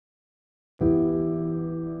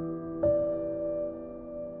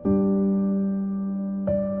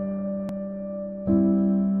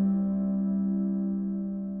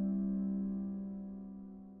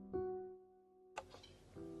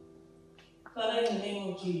Father, in the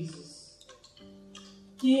name of Jesus,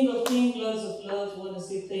 King of kings, Lords of lords, we want to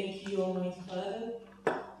say thank you, Almighty Father,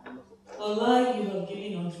 for life you have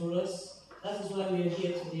given unto us. That is why we are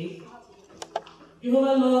here today.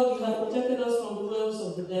 Jehovah Lord, you have protected us from the wills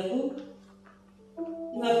of the devil.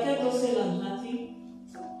 You have kept us safe and happy.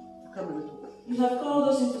 You have called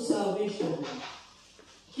us into salvation.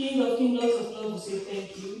 King of kings, Lords of lords, we say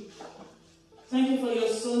thank you. Thank you for your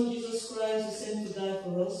Son, Jesus Christ, who sent to die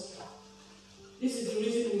for us. This is the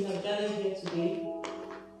reason we have gathered here today,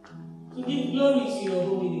 to give glory to your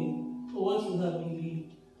holy name for what you have been doing.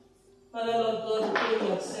 Father, Lord God, we pray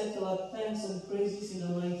you accept our thanks and praises in the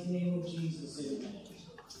mighty name of Jesus.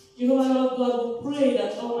 Jehovah, Lord God, we pray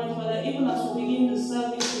that, Almighty Father, even as we begin the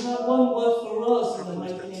service, you have one word for us in the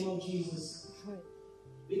mighty name of Jesus.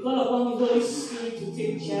 We call upon the Holy Spirit to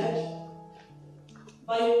take charge.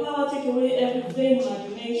 By your power, take away every vain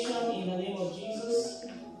imagination in the name of Jesus.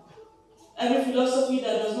 Every philosophy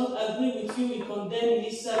that does not agree with you, we condemn in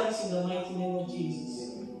this service in the mighty name of Jesus.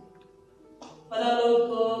 Father, Lord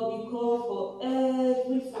God, we call for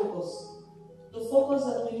every focus, the focus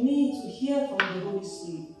that we need to hear from the Holy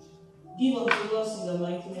Spirit. Give unto us in the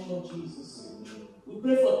mighty name of Jesus. We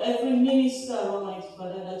pray for every minister, Almighty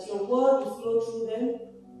Father, that your word will flow through them.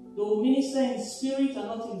 They will minister in spirit and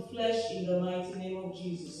not in flesh in the mighty name of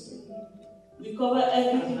Jesus. We cover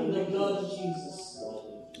everything with the blood of Jesus.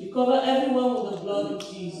 We cover everyone with the blood of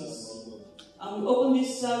Jesus. And we open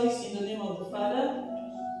this service in the name of the Father,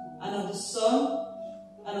 and of the Son,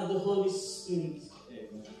 and of the Holy Spirit.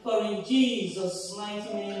 For in Jesus'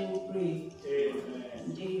 mighty name we pray. Amen.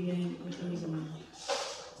 Amen. Amen.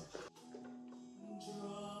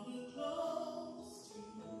 Draw me close to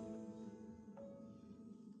you.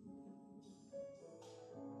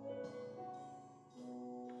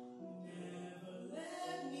 Never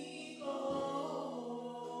let me go.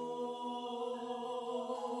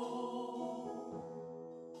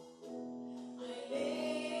 I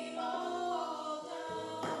lay it all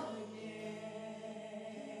down again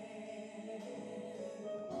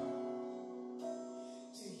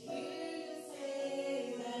to hear you say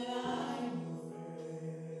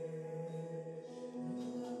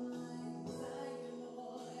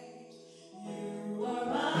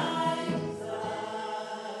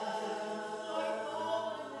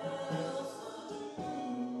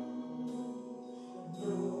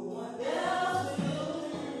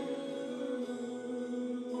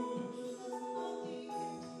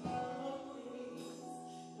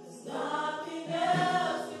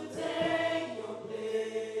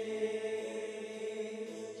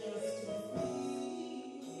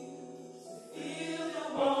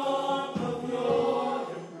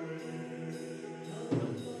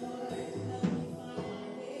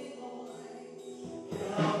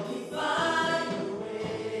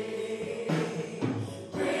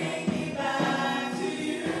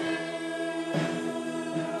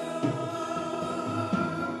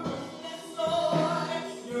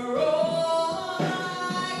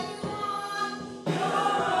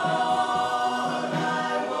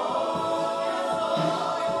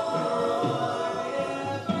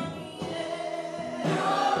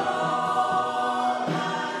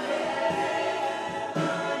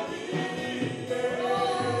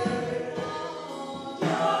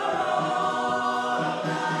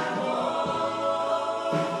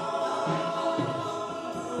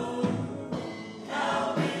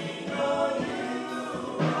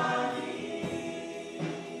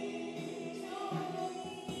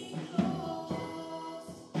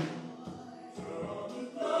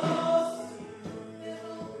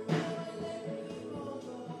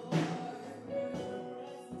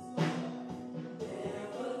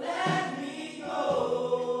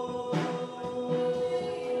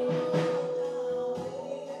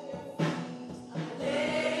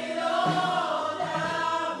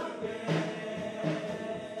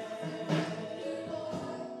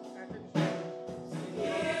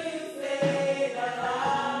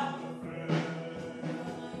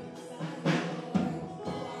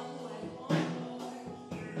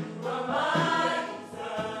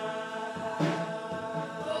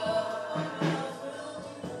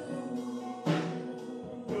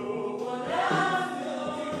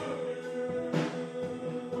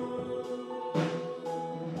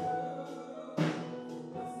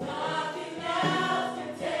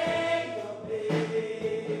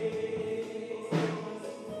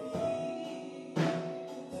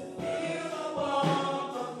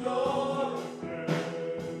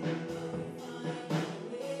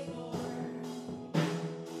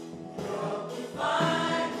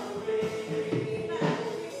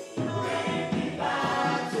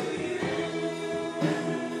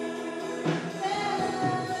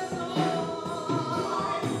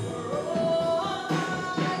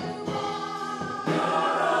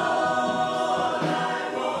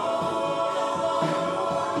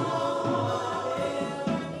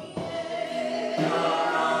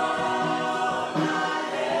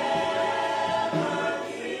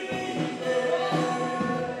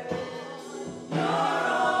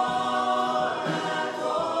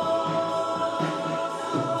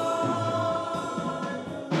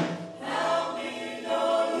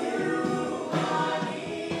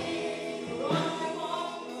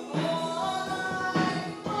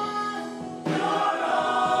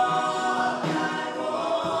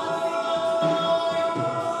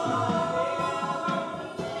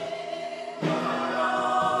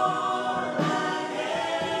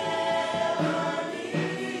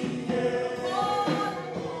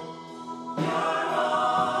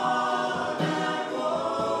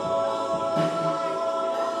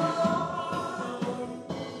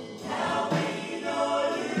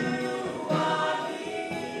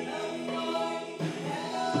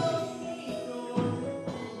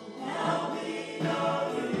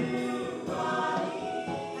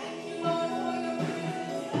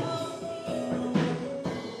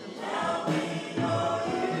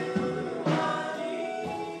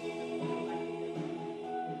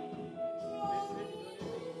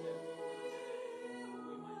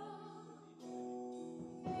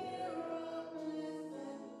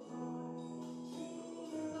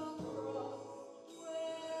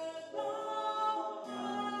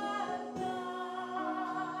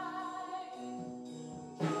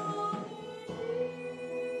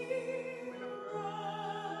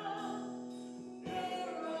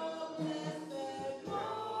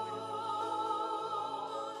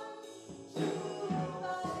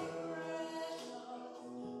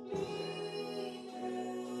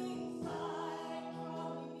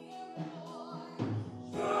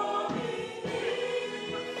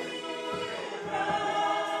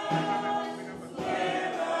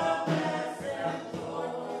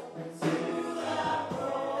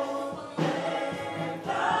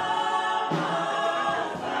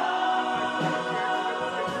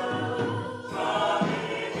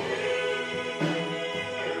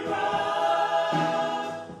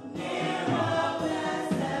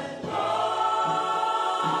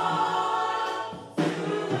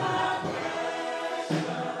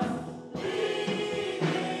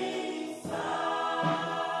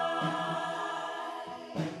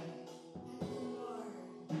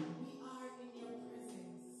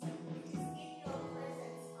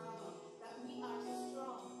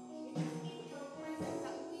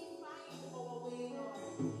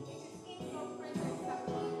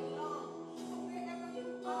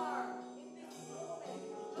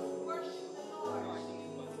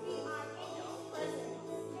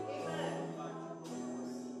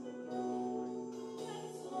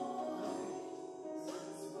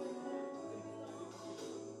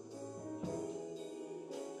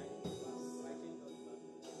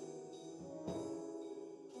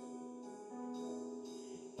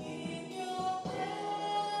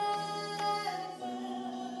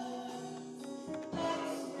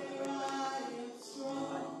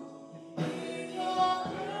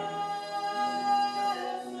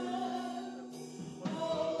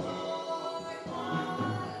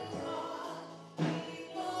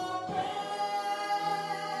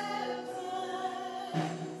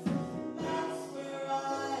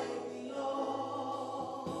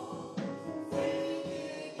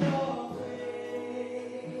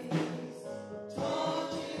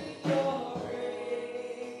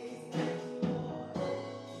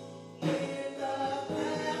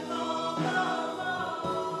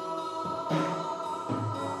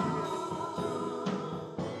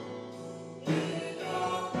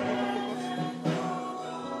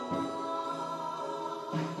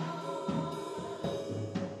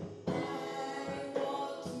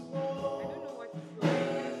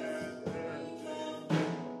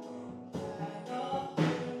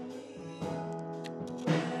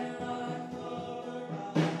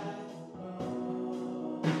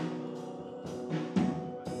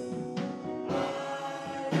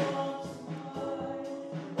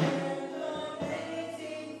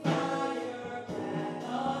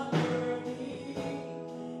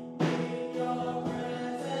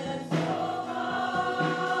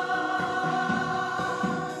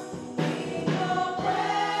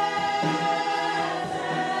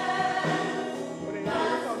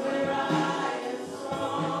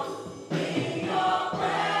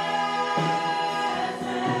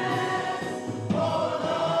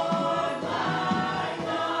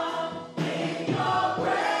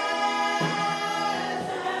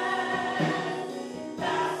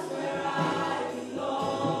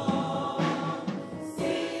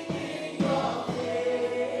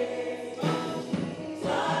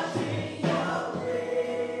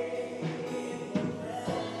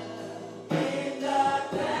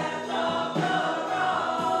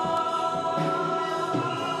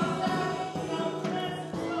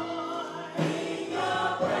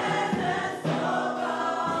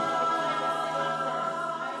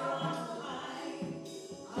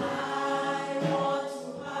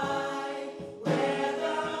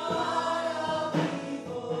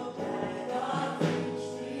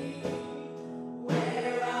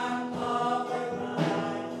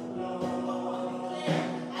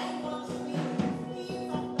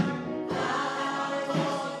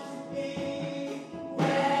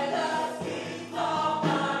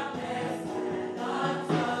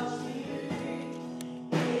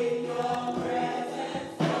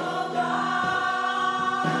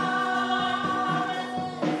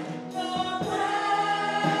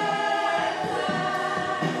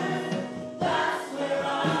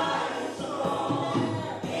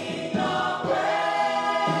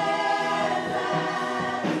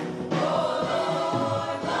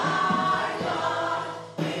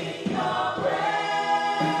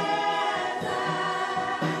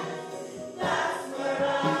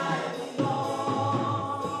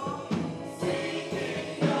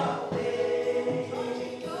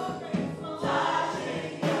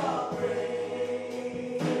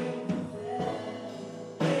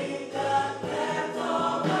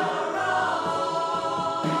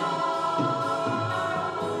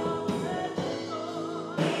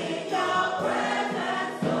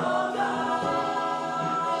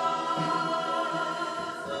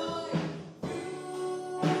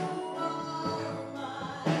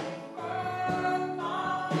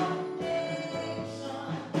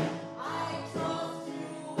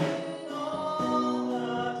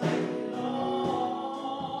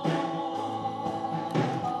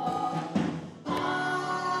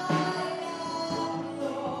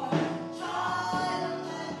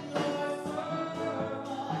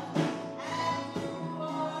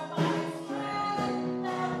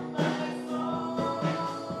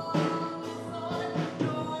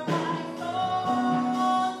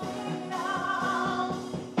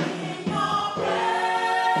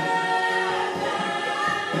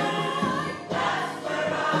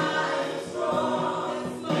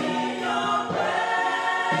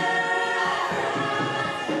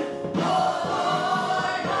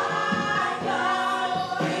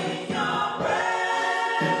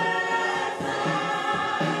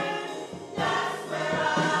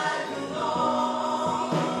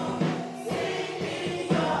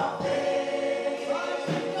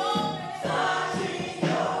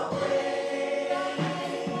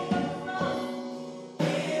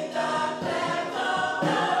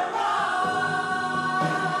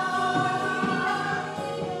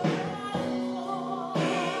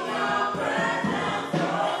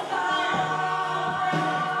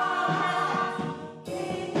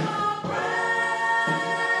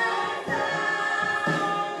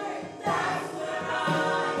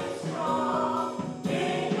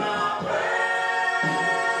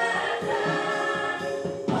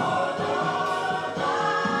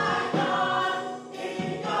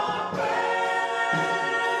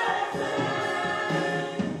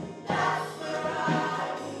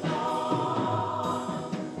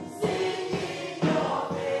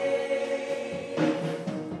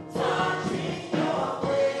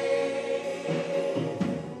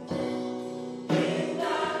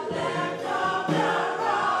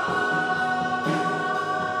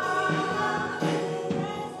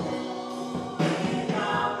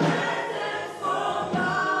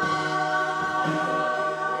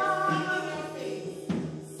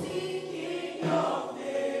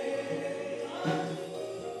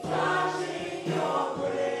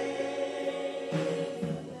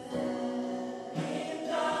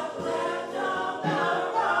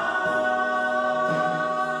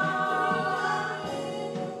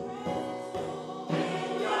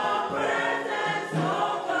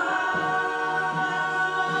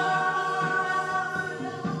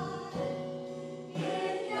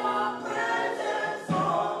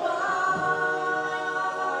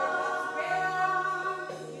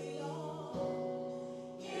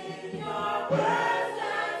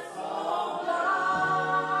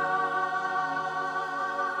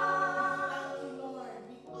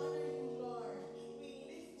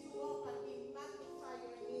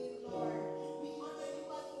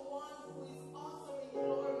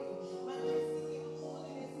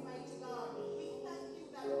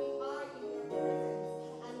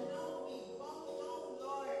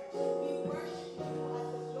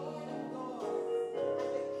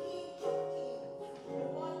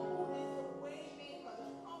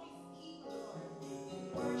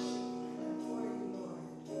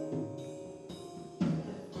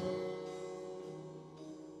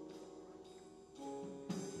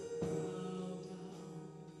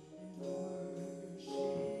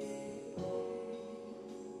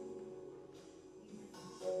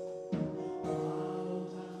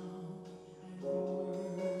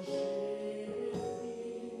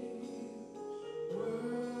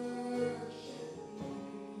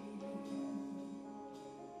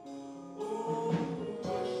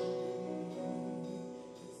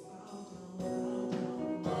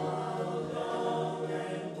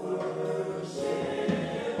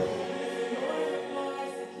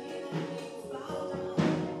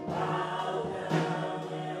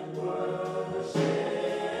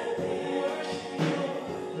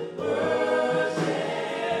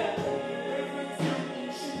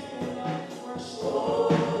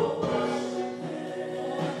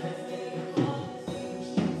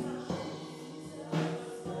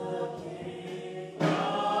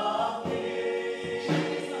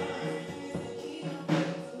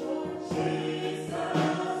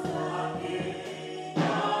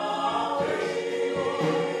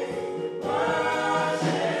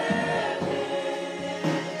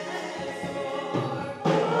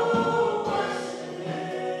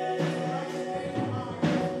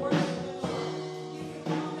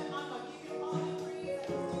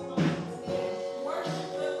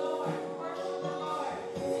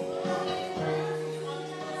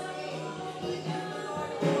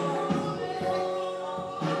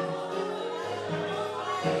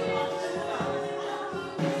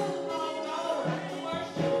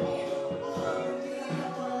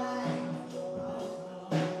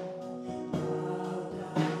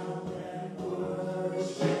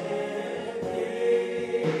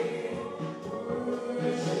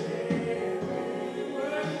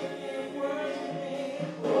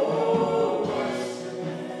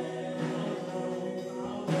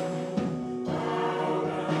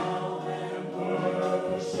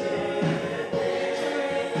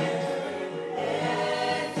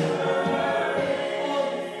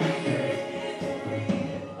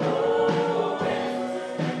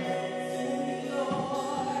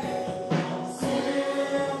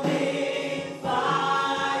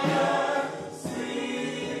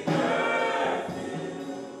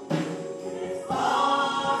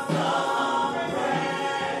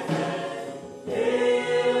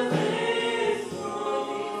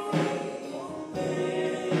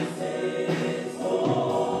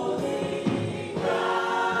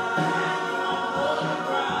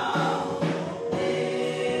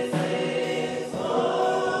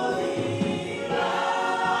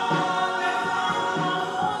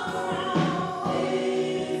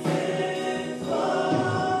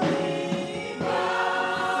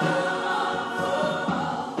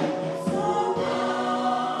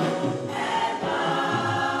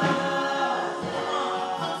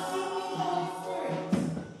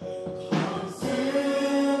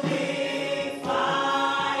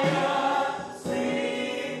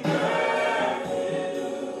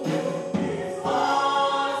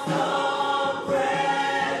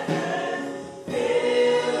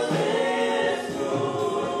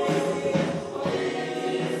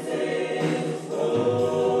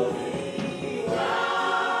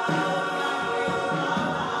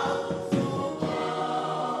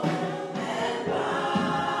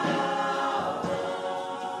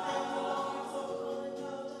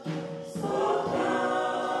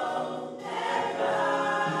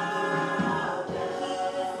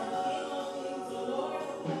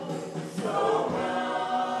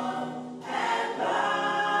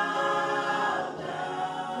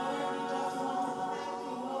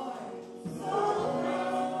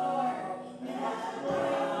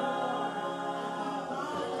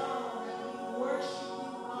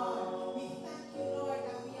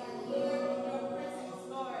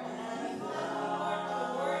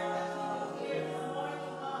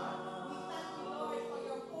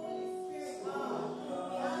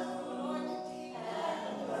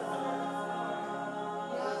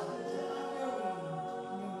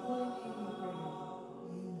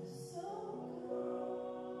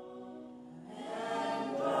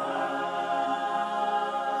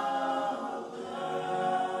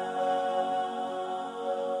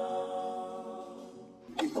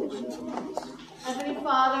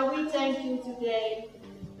Father, we thank you today.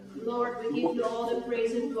 Lord, we give you all the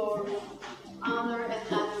praise and glory, honor and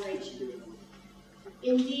adoration.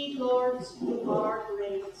 Indeed, Lord, you are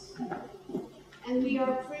great. And we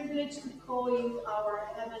are privileged to call you our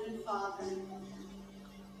Heavenly Father.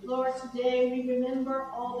 Lord, today we remember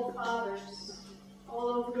all the fathers all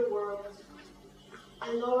over the world.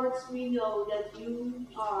 And Lord, we know that you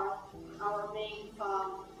are our main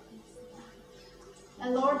Father.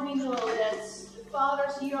 And Lord, we know that the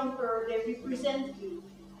fathers here on earth, they represent you.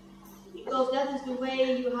 Because that is the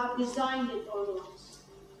way you have designed it, O Lord.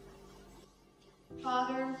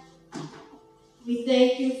 Father, we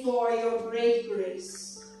thank you for your great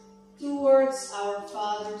grace towards our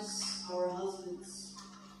fathers, our husbands,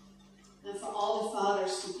 and for all the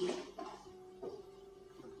fathers to be.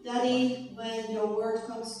 Daddy, when your word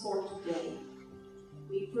comes forth today,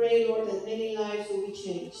 we pray, Lord, that many lives will be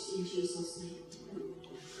changed in Jesus' name.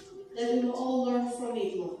 That we will all learn from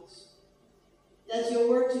it, Lord. That your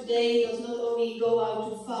word today does not only go out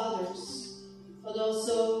to fathers, but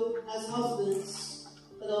also as husbands,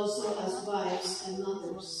 but also as wives and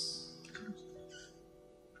mothers.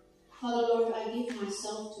 Father, Lord, I give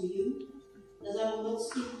myself to you, that I will not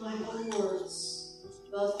speak my own words,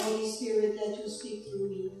 but Holy Spirit, that you speak through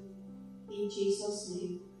me. In Jesus'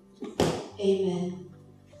 name, amen.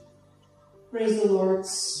 Praise the Lord.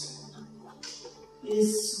 It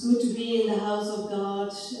is good to be in the house of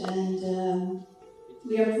God, and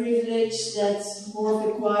we are privileged that more of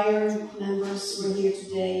the choir members were here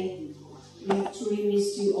today. We have truly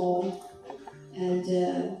missed you all,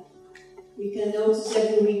 and we can notice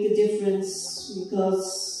every week a difference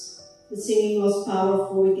because the singing was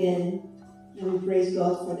powerful again, and we praise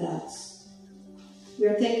God for that. We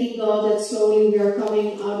are thanking God that slowly we are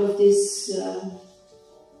coming out of this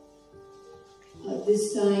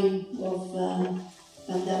this time of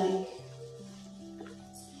pandemic.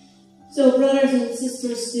 So, brothers and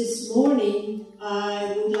sisters, this morning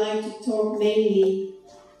I would like to talk mainly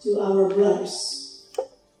to our brothers,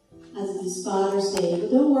 as it is Father's Day.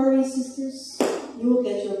 But don't worry, sisters, you will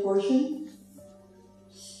get your portion.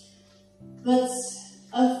 But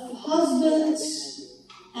a husband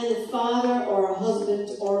and a father, or a husband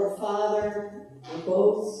or a father, or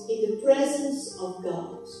both, in the presence of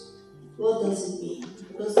God. What does it mean?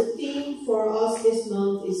 Because the theme for us this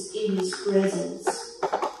month is in His presence.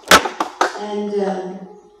 And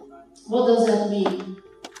what does that mean?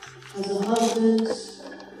 As a husband,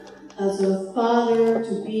 as a father,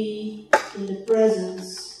 to be in the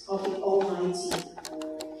presence of the Almighty.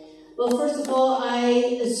 Well, first of all,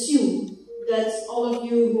 I assume that all of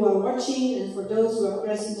you who are watching, and for those who are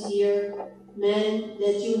present here, men,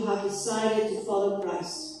 that you have decided to follow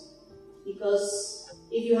Christ. Because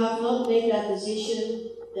if you have not made that decision,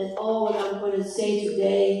 then all what I'm going to say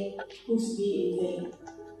today proves to be in vain.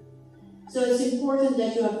 So it's important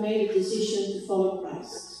that you have made a decision to follow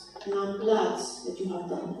Christ. And I'm glad that you have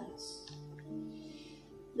done that.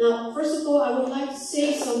 Now, first of all, I would like to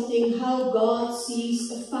say something how God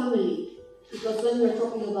sees a family. Because when we're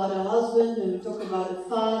talking about a husband, when we talk about a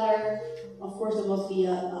father, of course there must be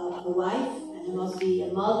a wife, and there must be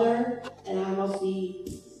a mother, and there must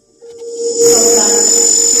be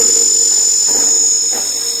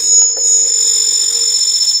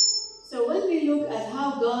So when we look at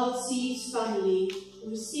how God sees family,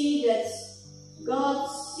 we see that God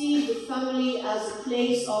sees the family as a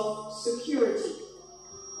place of security,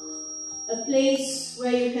 a place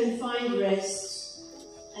where you can find rest,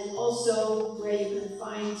 and also where you can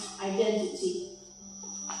find identity.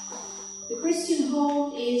 The Christian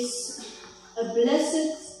home is a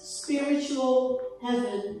blessed spiritual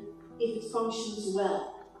heaven if it functions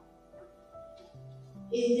well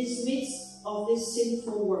in this midst of this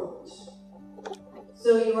sinful world.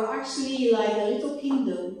 So you are actually like a little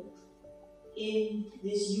kingdom in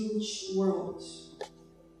this huge world.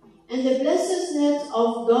 And the blessedness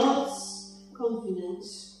of God's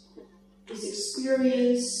confidence is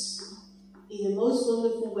experienced in the most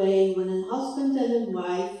wonderful way when a husband and a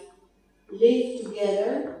wife live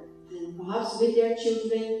together, and perhaps with their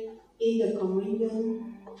children, in the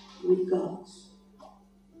communion with God.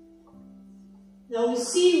 Now we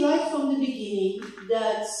see right from the beginning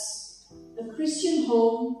that a Christian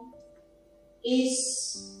home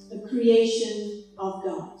is a creation of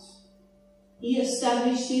God. He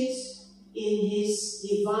established it in His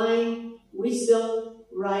divine wisdom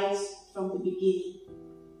right from the beginning.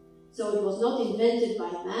 So it was not invented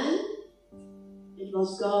by man, it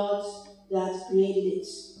was God that created it.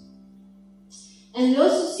 And we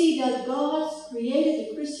also see that God created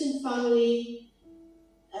the Christian family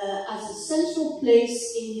as a central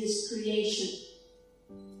place in His creation.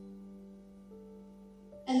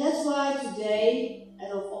 And time today,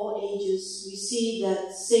 and of all ages, we see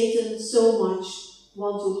that Satan so much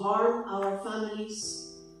wants to harm our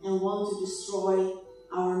families and want to destroy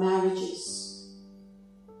our marriages.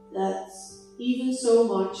 That even so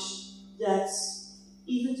much that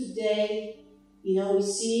even today, we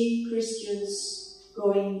see Christians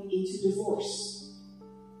going into divorce.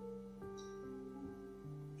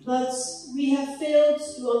 But we have failed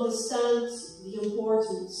to understand the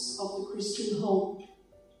importance of the Christian home.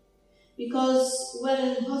 Because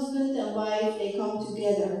when a husband and wife, they come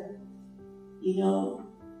together,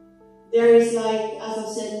 there is, like, as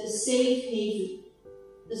I said, a safe haven,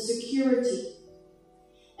 a security.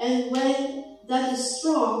 And when that is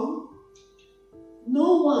strong,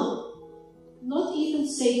 no one, not even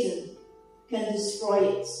Satan, can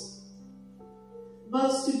destroy it.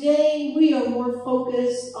 But today we are more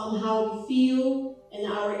focused on how we feel and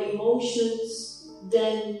our emotions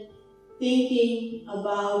than thinking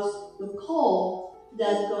about the call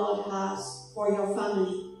that God has for your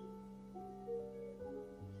family.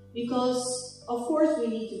 Because of course we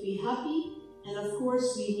need to be happy, and of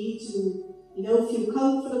course we need to feel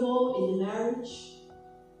comfortable in the marriage.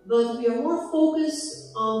 But we are more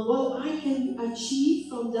focused on what I can achieve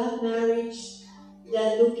from that marriage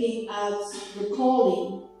than looking at the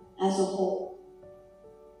calling as a whole.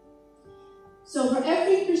 So for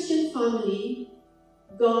every Christian family,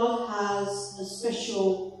 God has a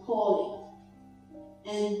special calling.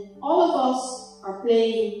 And all of us are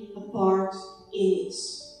playing a part in it.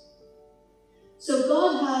 So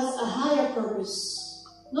God has a higher purpose.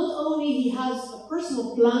 Not only He has a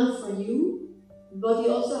personal plan for you, but He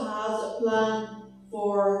also has a plan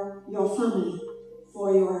for your family,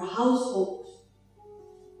 for your household.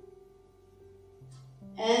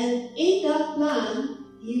 And in that plan,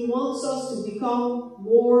 He wants us to become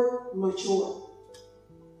more mature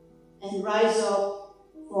and rise up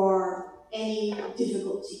for any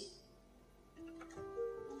difficulty.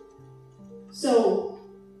 So,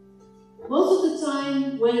 most of the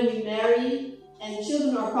time when we marry and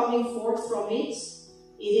children are coming forth from it,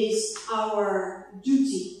 it is our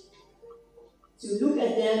duty to look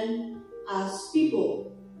at them as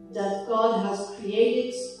people that God has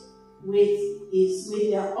created with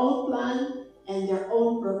their own plan and their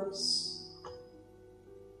own purpose.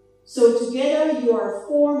 So together you are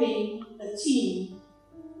forming a team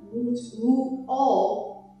who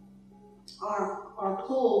all are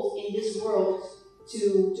called in this world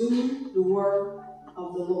to do the work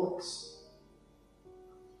of the Lord.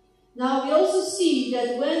 Now we also see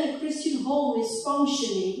that when a Christian home is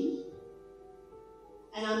functioning,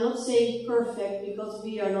 and I'm not saying perfect because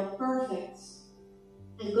we are not perfect,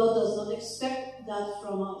 and God does not expect that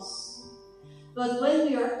from us. But when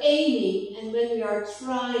we are aiming and when we are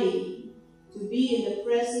trying to be in the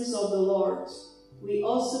presence of the Lord, we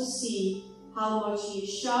also see how much He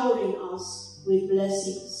is showering us with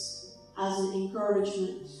blessings as an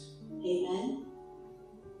encouragement. Amen.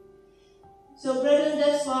 So brethren,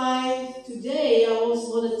 that's why today I also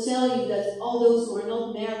want to tell you that all those who are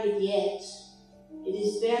not married yet, it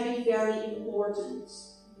is very, very important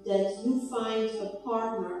that you find a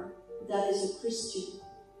partner that is a Christian,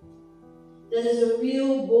 that is a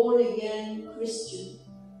real born-again Christian.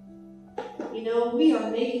 We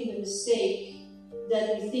are making the mistake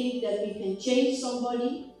that we think that we can change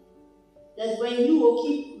somebody, that when you will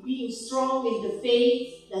keep being strong in the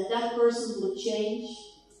faith, that person will change.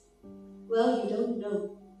 Well, you don't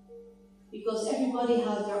know, because everybody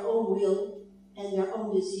has their own will and their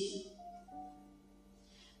own decision.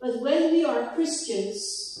 But when we are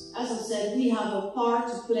Christians, as I said, we have a part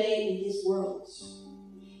to play in this world.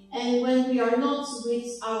 And when we are not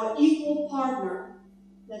with our equal partner,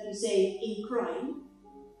 that we say, in crime,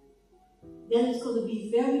 then it's going to be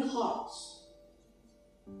very hard.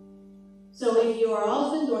 So if your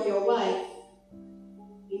husband or your wife,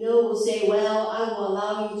 will say, well, I will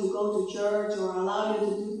allow you to go to church or allow you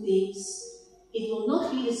to do things, it will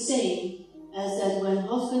not be the same as that when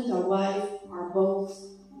husband or wife are both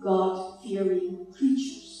God-fearing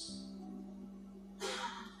creatures.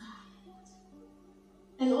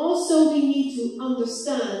 And also we need to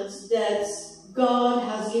understand that God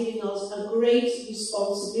has given us a great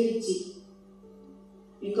responsibility,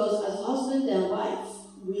 because as husband and wife,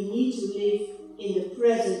 we need to live in the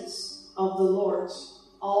presence of the Lord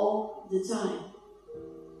all the time.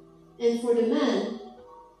 And for the men,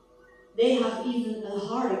 they have even a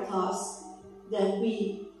harder task than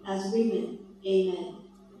we as women. Amen.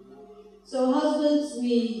 So husbands,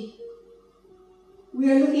 we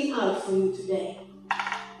are looking out for you today.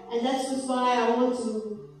 And that's why I want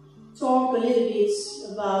to talk a little bit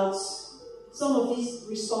about some of these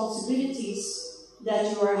responsibilities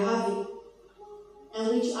that you are having, and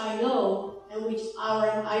which I know, and which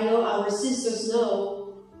I know our sisters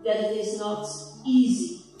know, that it is not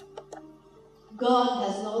easy. God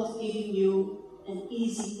has not given you an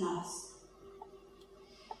easy task.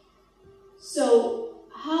 So,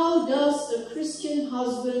 how does a Christian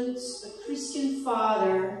husband, a Christian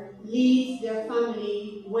father, lead their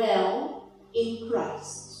family well in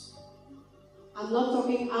Christ? I'm not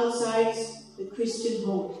talking outside the Christian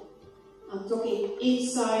home. I'm talking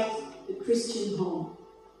inside the Christian home.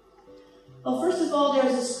 Well, first of all,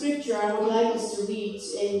 there's a scripture I would like us to read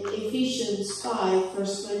in Ephesians 5,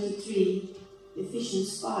 verse 23.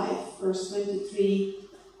 Ephesians 5, verse 23.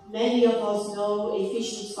 Many of us know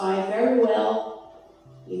Ephesians 5 very well,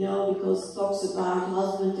 because it talks about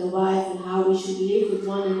husband and wife and how we should live with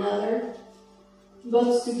one another.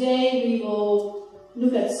 But today we will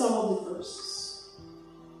look at some of the verses.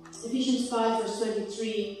 Ephesians 5, verse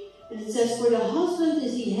 23, and it says, "For the husband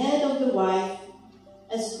is the head of the wife,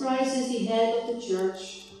 as Christ is the head of the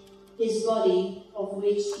church, his body, of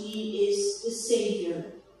which he is the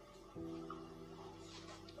Savior."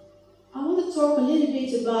 I want to talk a little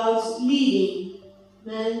bit about leading.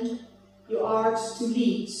 Men, you are to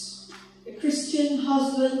lead. A Christian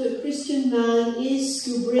husband, a Christian man is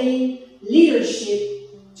to bring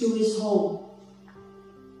leadership to his home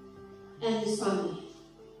and his family.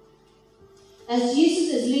 As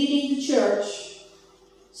Jesus is leading the church,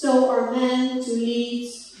 so are men to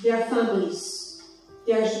lead their families.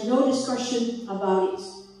 There's no discussion about it.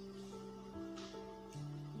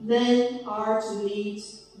 Men are to lead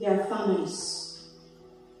their families.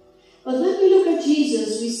 But when we look at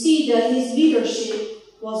Jesus, we see that his leadership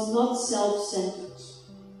was not self-centered.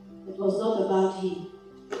 It was not about him.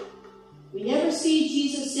 We never see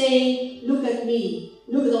Jesus saying, "Look at me,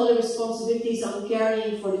 look at all the responsibilities I'm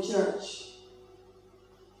carrying for the church."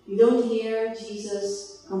 You don't hear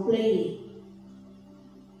Jesus complaining.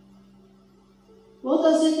 What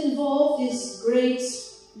does it involve, this great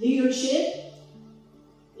leadership?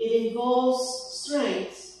 It involves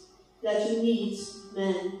strength that you need,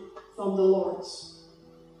 men, from the Lord.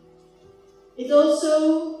 It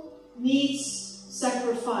also needs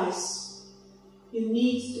sacrifice. You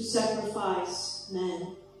need to sacrifice,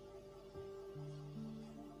 men.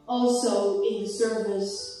 Also in the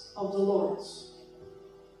service of the Lord.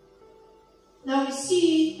 Now we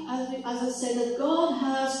see, as I said, that God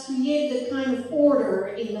has created a kind of order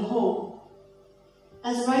in the home.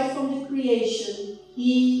 As right from the creation,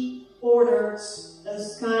 he ordered a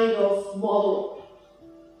kind of model.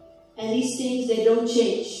 And these things, they don't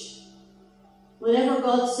change. Whatever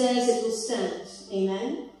God says, it will stand.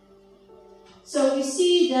 Amen? So we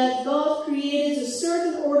see that God created a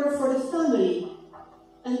certain order for the family.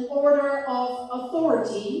 An order of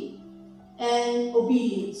authority and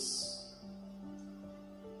obedience.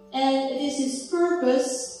 And it is his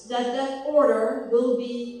purpose that that order will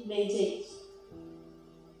be maintained.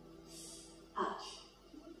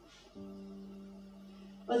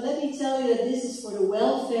 But let me tell you that this is for the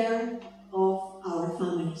welfare of our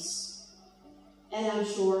families. And I'm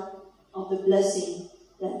sure of the blessing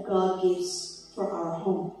that God gives for our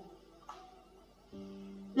home.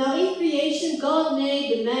 Now in creation, God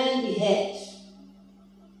made the man the head.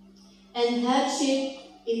 And headship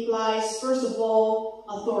implies, first of all,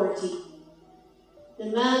 authority. The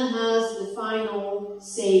man has the final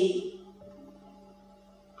say.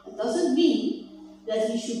 That doesn't mean that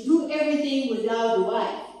he should do everything without the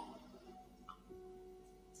wife.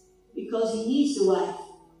 Because he needs the wife.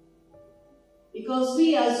 Because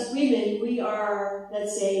we as women, we are,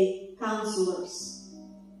 let's say, counselors.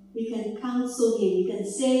 We can counsel him. We can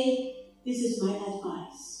say, "This is my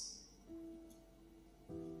advice."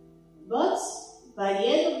 But by the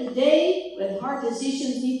end of the day, when hard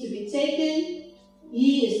decisions need to be taken,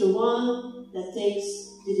 he is the one that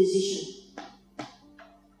takes the decision.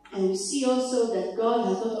 And we see also that God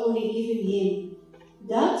has not only given him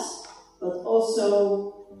that, but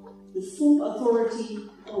also the full authority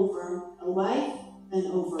over a wife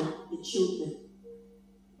and over the children.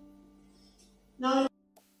 Now,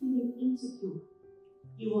 feeling insecure.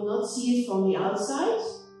 You will not see it from the outside.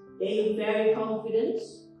 They look very confident.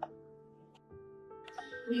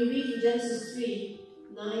 We read in Genesis 3,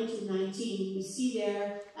 9 to 19, we see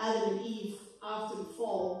there Adam and Eve after the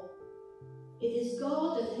fall. It is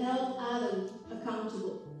God that held Adam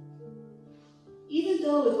accountable. Even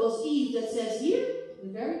though it was Eve that says, "Here, the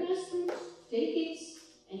very nice fruit, take it,"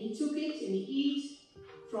 and he took it and he ate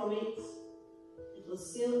from it, it was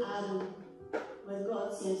still Adam when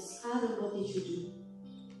God says, "Adam, what did you do?"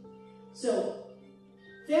 So,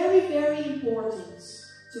 very, very important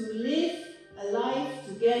to live a life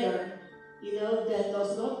together that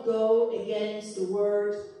does not go against the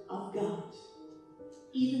Word of God,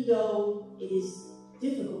 even though it is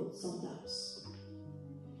difficult sometimes.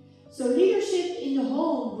 So leadership in the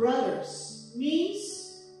home, brothers,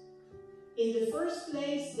 means in the first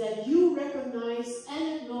place that you recognize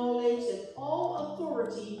and acknowledge that all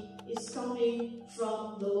authority is coming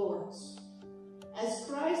from the Lord. As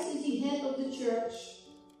Christ is the head of the church,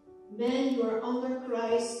 men, you are under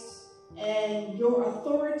Christ, and your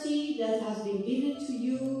authority that has been given to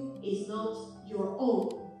you is not your own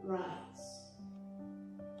rights.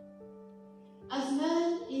 As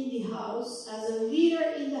man in the house, as a leader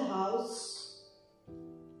in the house,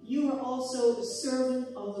 you are also a servant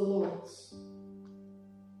of the Lord.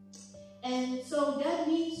 And so that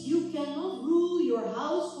means you cannot rule your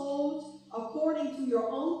household according to your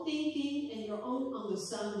own thinking and your own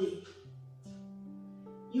understanding.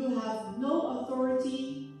 You have no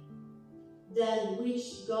authority than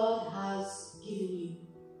which God has given you.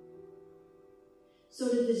 So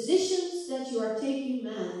the decisions that you are taking,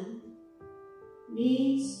 man,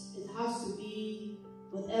 means it has to be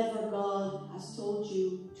whatever God has told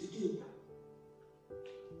you to do.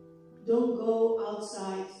 Don't go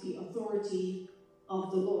outside the authority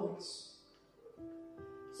of the Lord.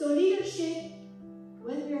 So leadership,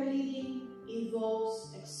 when we are leading,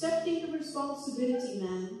 involves accepting the responsibility,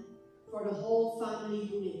 man, for the whole family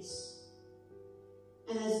unit.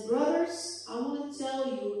 And as brothers, I want to tell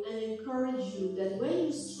you and encourage you that when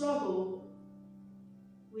you struggle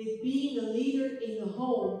with being a leader in the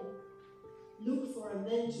home, look for a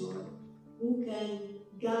mentor who can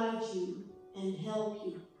guide you and help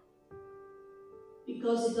you.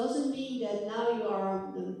 Because it doesn't mean that now you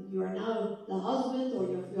are now the husband or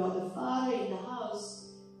you are the father in the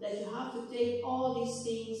house, that you have to take all these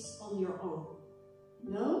things on your own.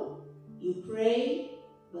 No, you pray,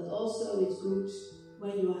 but also it's good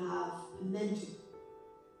when you have a mentor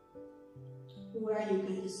where you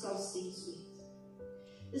can discuss things with.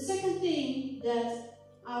 The second thing that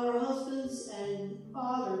our husbands and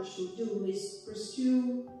fathers should do is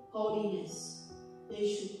pursue holiness. They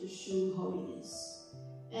should pursue holiness.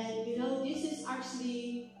 And this is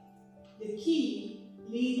actually the key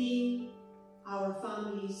leading our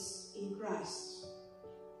families in Christ.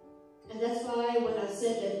 And that's why when I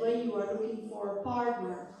said that when you are looking for a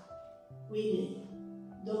partner, women,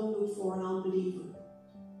 don't look for an unbeliever.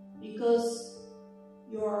 Because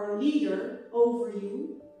your leader over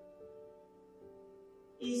you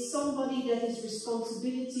is somebody that is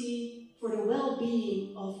responsibility for the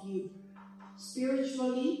well-being of you,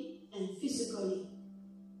 spiritually and physically.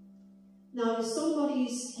 Now, if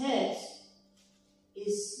somebody's head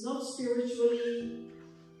is not spiritually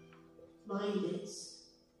minded,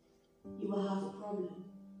 you will have a problem.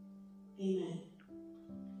 Amen.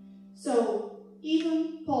 So,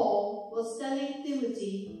 even Paul was telling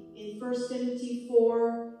Timothy in 1 Timothy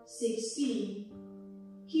 4:16,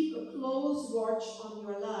 keep a close watch on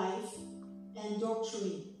your life and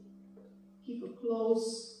doctrine. Keep a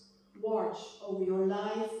close watch over your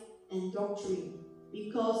life and doctrine,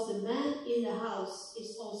 because the man in the house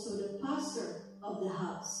is also the pastor of the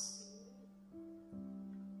house.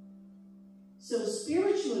 So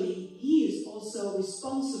spiritually, he is also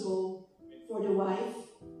responsible for the wife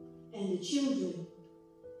and the children.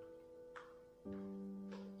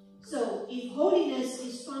 So if holiness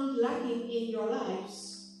is found lacking in your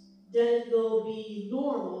lives, then it will be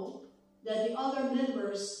normal that the other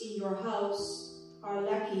members in your house are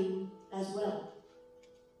lacking as well.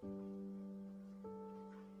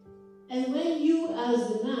 And when you as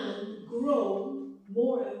the man grow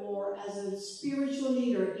more and more as a spiritual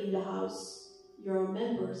leader in the house, your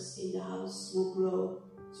members in the house will grow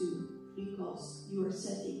too, because you are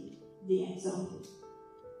setting the example.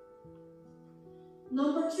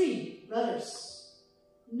 Number 3, brothers,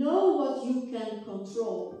 know what you can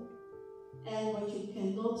control and what you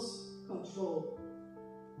cannot control.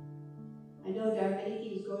 I know there are many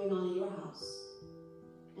things going on in your house,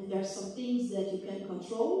 and there are some things that you can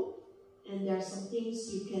control, and there are some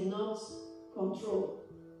things you cannot control.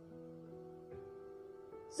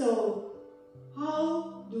 So,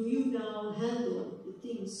 how do you now handle the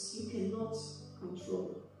things you cannot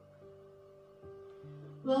control?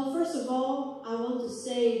 Well, first of all, I want to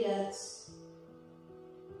say that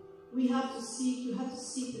you have to seek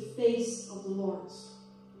the face of the Lord.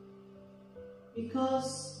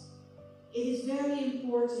 Because it is very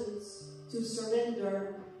important to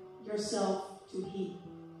surrender yourself to Him.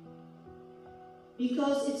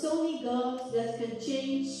 Because it's only God that can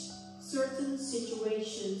change certain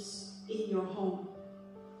situations in your home.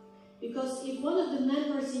 Because if one of the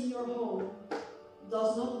members in your home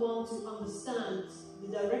does not want to understand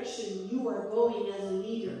the direction you are going as a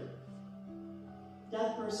leader,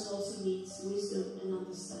 that person also needs wisdom and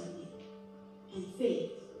understanding and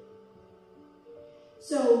faith.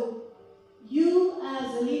 So, you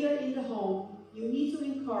as a leader in the home, you need to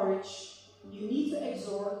encourage, you need to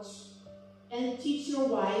exhort, and teach your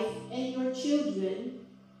wife and your children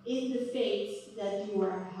in the faith that you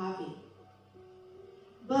are having.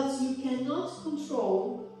 But you cannot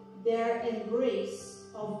control their embrace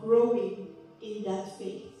of growing in that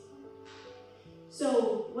faith.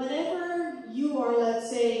 So whenever you are, let's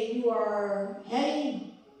say, you are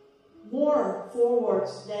heading more forward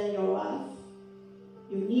than your wife,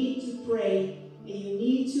 you need to pray and you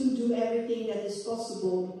need to do everything that is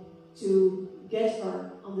possible to get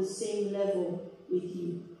her on the same level with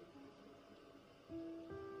you.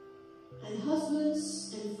 And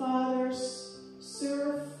husbands and fathers,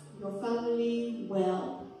 serve your family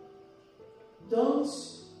well. Don't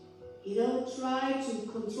try to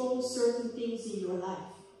control certain things in your life.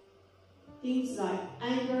 Things like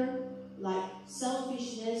anger, like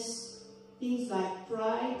selfishness, things like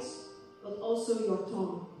pride, but also your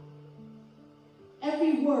tongue.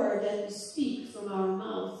 Every word that we speak from our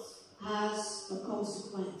mouth has a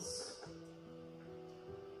consequence.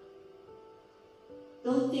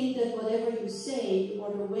 Don't think that whatever you say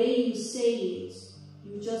or the way you say it,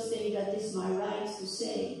 you just think that this is my right to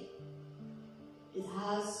say. It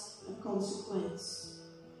has a consequence.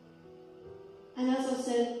 And as I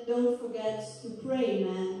said, don't forget to pray,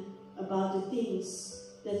 man, about the things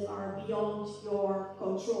that are beyond your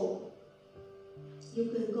control. You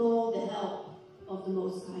can call the help of the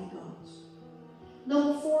Most High God.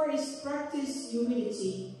 Number 4 is practice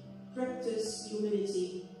humility. Practice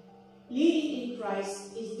humility. Leading in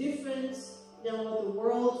Christ is different than what the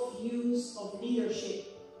world views of leadership.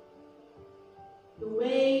 The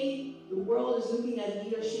way the world is looking at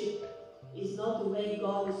leadership is not the way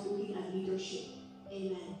God is looking at leadership.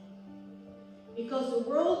 Amen. Because the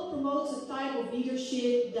world promotes a type of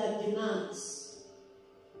leadership that demands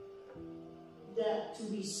that to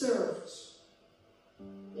be served.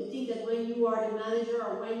 They think that when you are the manager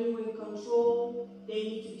or when you are in control, they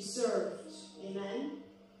need to be served. Amen.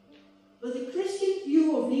 But the Christian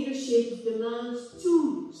view of leadership demands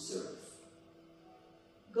to serve.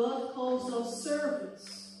 God calls us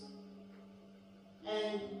servants.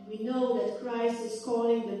 And we know that Christ is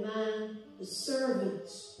calling the man a servant.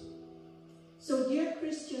 So, dear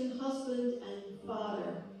Christian husband and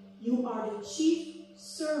father, you are the chief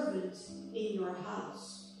servant in your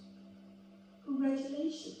house.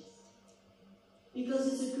 Congratulations.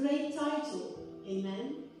 Because it's a great title,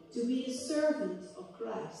 amen, to be a servant of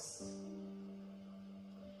Christ.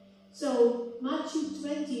 So, Matthew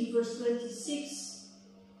 20 verse 26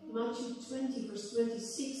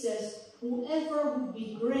 says, whoever would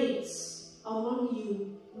be great among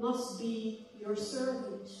you must be your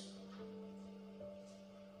servant.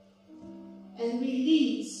 And we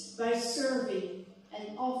lead by serving,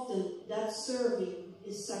 and often that serving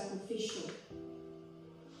is sacrificial.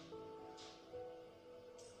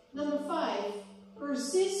 Number 5,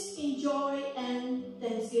 persist in joy and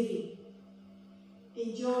thanksgiving.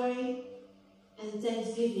 In joy and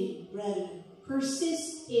thanksgiving, brethren.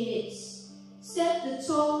 Persist in it. Set the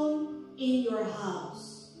tone in your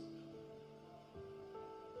house.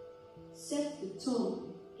 Set the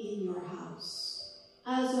tone in your house.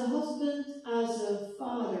 As a husband, as a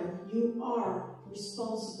father, you are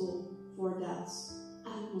responsible for that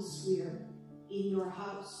atmosphere in your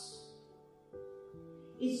house.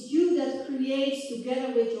 It's you that creates,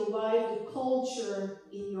 together with your wife, the culture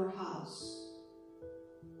in your house.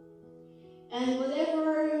 And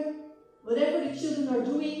whatever the children are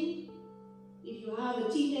doing, if you have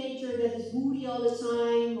a teenager that is moody all the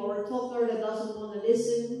time, or a toddler that doesn't want to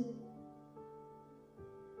listen,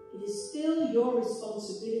 it is still your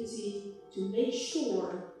responsibility to make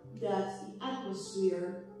sure that the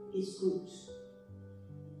atmosphere is good.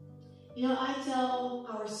 You know, I tell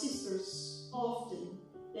our sisters often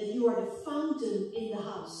that you are the fountain in the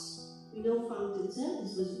house. We know fountains,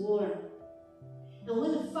 this was water. And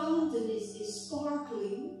when a fountain is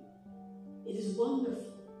sparkling, it is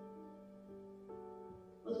wonderful.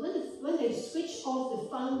 But when they switch off the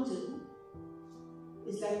fountain,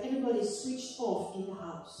 it's like everybody's switched off in the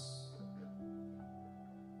house.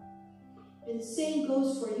 And the same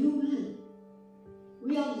goes for you men.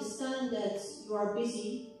 We understand that you are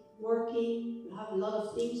busy working, you have a lot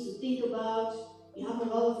of things to think about, you have a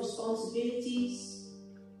lot of responsibilities.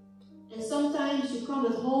 And sometimes you come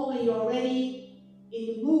at home and you're already in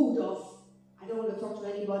the mood of, I don't want to talk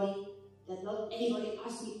to anybody, that not anybody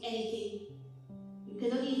asks me anything. You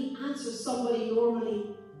cannot even answer somebody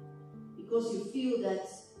normally because you feel that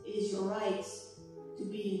it is your right to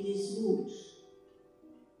be in this mood.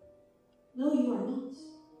 No, you are not.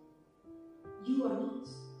 You are not.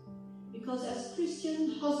 Because as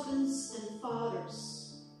Christian husbands and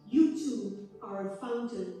fathers, you too are a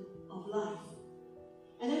fountain of life.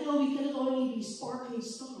 And I know we cannot only be sparkling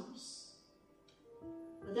stars,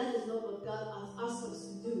 but that is not what God has asked us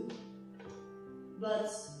to do. But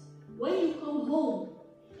when you come home,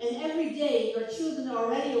 and every day your children are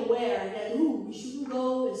already aware that, we shouldn't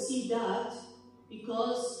go and see Dad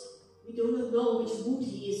because we do not know which mood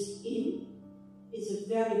he is in, it's a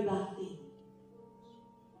very bad thing.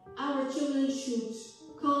 Our children should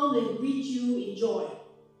come and greet you in joy,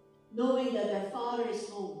 knowing that their father is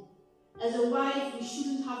home. As a wife, you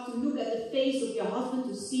shouldn't have to look at the face of your husband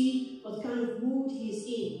to see what kind of mood he is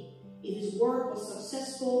in, if his work was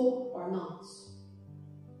successful or not.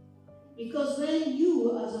 Because when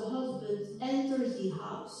you, as a husband, enters the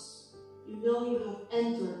house, you know you have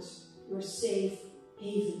entered your safe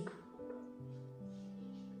haven.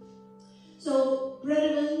 So,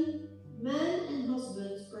 brethren, man and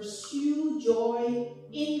husband, pursue joy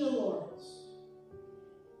in the Lord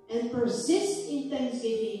and persist in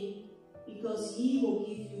thanksgiving, because he will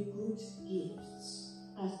give you good gifts,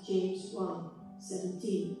 as James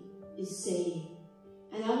 1:17 is saying.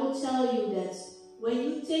 And I will tell you that when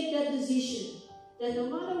you take that decision, that no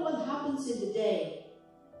matter what happens in the day,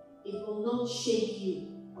 it will not shake you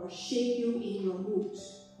or shake you in your mood.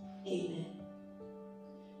 Amen.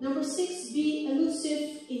 Number 6, be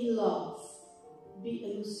elusive in love. Be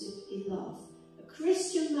elusive in love. A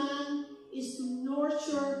Christian man is to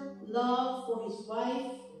nurture love for his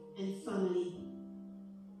wife and family,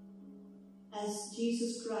 as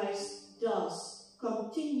Jesus Christ does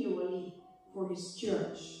continually for his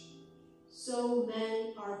church. So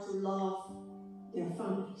men are to love their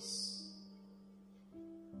families.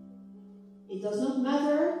 It does not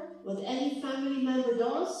matter what any family member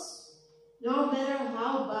does, no matter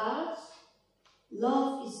how bad,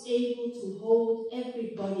 love is able to hold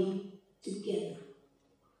everybody together.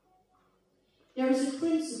 There is a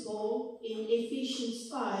principle in Ephesians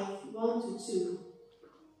 5:1-2.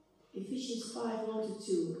 Ephesians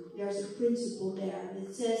 5:1-2. There's a principle there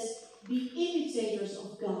that says, be imitators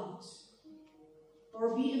of God.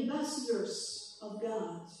 Or be ambassadors of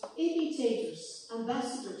God. Imitators,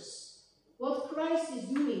 ambassadors. What Christ is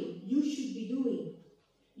doing, you should be doing.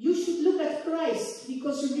 You should look at Christ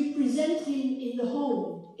because you represent him in the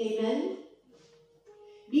home. Amen?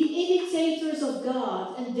 Be imitators of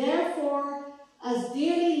God, and therefore, as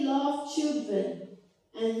dearly loved children,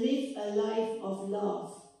 and live a life of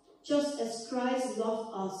love, just as Christ loved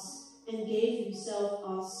us and gave himself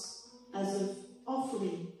us as an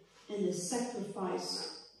offering and a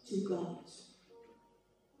sacrifice to God.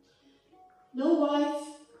 No wife,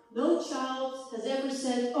 no child has ever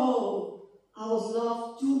said, oh, I was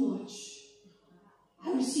loved too much.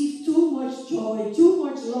 I received too much joy, too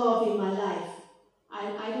much love in my life.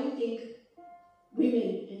 I don't think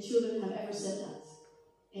women and children have ever said that.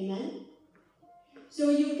 Amen? So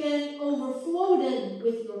you can overflow them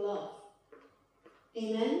with your love.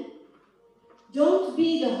 Amen? Don't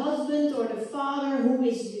be the husband or the father who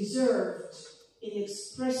is reserved in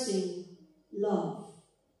expressing love.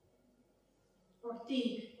 Or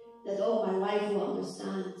think that, oh, my wife will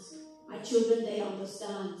understand. My children, they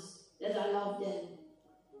understand that I love them.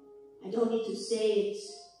 I don't need to say it.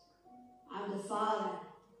 I'm the father,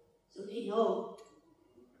 so they know.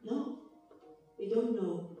 No, we don't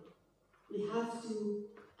know. We have to,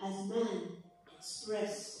 as men,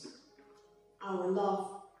 express our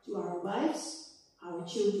love to our wives, our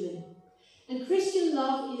children. And Christian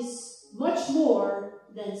love is much more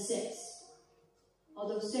than sex.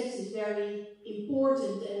 Although sex is very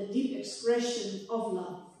important and a deep expression of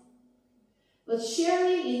love. But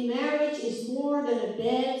sharing in marriage is more than a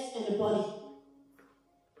bed and a body.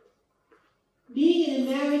 Being in a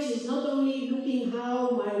marriage is not only looking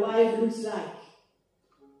how my wife looks like.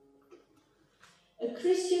 A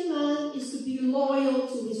Christian man is to be loyal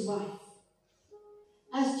to his wife.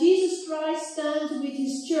 As Jesus Christ stands with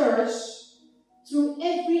his church through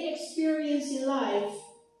every experience in life,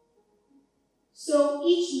 so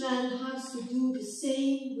each man has to do the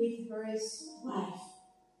same with his wife.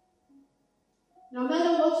 No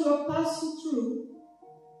matter what you are passing through,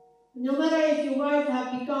 no matter if your wife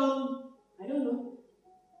has become, I don't know,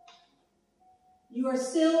 you are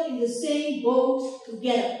still in the same boat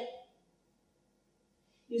together.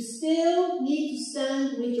 You still need to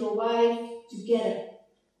stand with your wife together.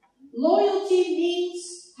 Loyalty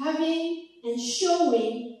means having and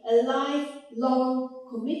showing a lifelong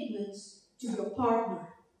commitment to your partner.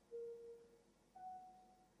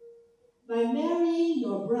 By marrying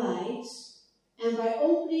your bride and by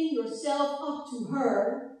opening yourself up to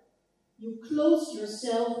her, you close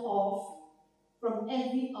yourself off from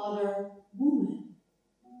every other woman.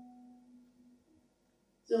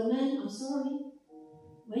 So men, I'm sorry,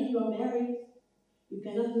 when you are married, you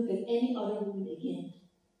cannot look at any other woman again.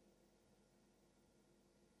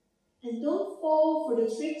 And don't fall for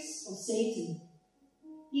the tricks of Satan.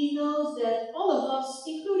 He knows that all of us,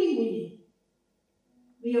 including women,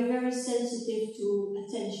 we are very sensitive to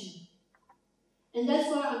attention. And that's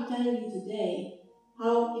why I'm telling you today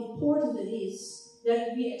how important it is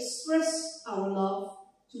that we express our love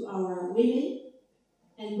to our women,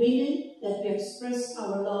 and women that we express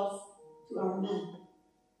our love to our men.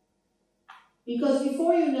 Because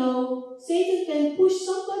before you know, Satan can push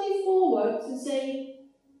somebody forward and say,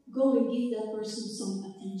 go and give that person some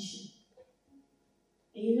attention.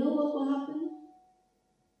 And you know what will happen?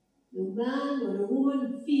 The man or the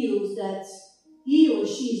woman feels that he or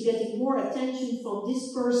she is getting more attention from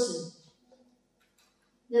this person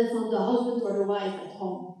than from the husband or the wife at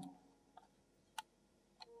home.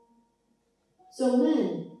 So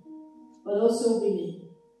men, but also women,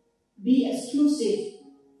 be exclusive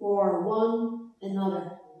for one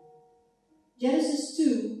another. Genesis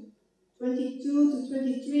 2:22 to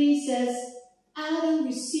 23 says, Adam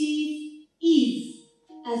received Eve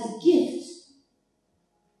as a gift.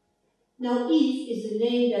 Now Eve is the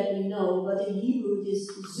name that we know, but in Hebrew it is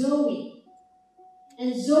Zoe.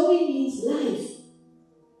 And Zoe means life.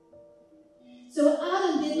 So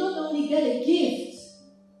Adam did not only get a gift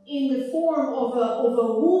in the form of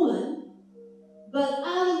a woman, but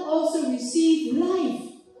Adam also received life.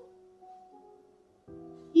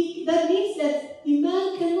 That means that the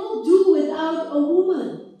man cannot do without a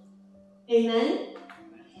woman. Amen?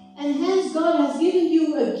 And hence God has given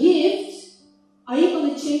you a gift. Are you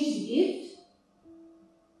going to change the gift?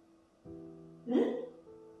 Huh?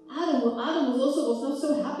 Adam was not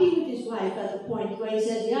so happy with his wife at the point where he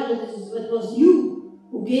said, yeah, but it was you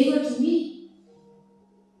who gave her to me.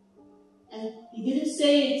 And he didn't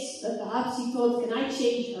say it, but perhaps he thought, can I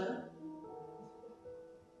change her?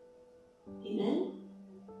 Amen?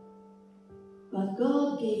 But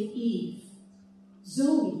God gave Eve,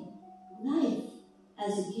 Zoe, life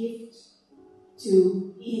as a gift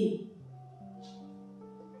to him.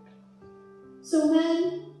 So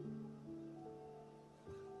man,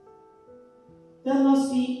 there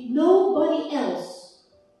must be nobody else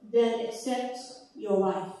than except your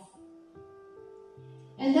wife.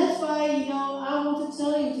 And that's why, I want to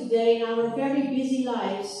tell you today, in our very busy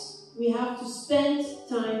lives, we have to spend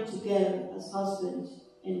time together as husband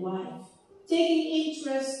and wife, taking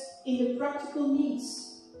interest in the practical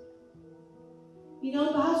needs.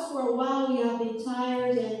 Perhaps for a while you have been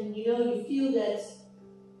tired and, you feel that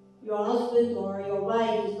your husband or your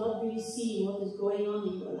wife is not really seeing what is going on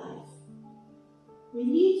in your life. We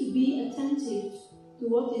need to be attentive to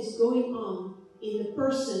what is going on in the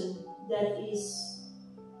person that is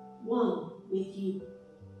one with you.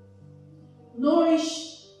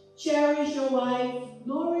 Nourish, cherish your wife.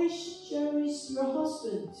 Nourish, cherish your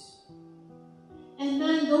husband. And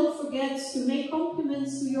man, don't forget to make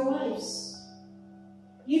compliments to your wives.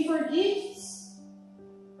 Give her gifts.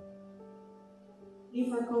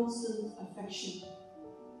 Give her constant affection.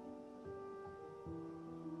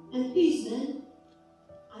 And please, men,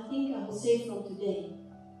 I think I will say from today,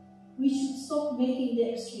 we should stop making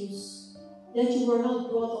the excuse that you were not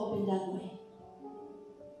brought up in that way.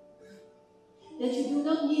 That you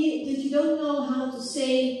don't know how to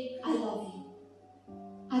say, I love you.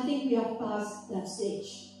 I think we have passed that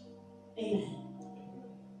stage. Amen.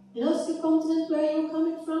 And also the continent where you're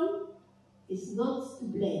coming from is not to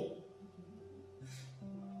blame.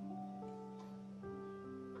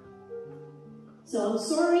 So I'm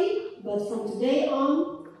sorry, but from today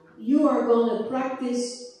on, you are going to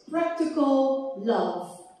practice practical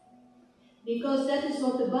love. Because that is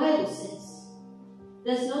what the Bible says.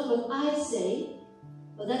 That's not what I say,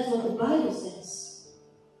 but that's what the Bible says.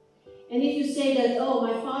 And if you say that, oh,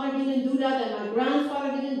 my father didn't do that, and my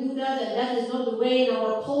grandfather didn't do that, and that is not the way in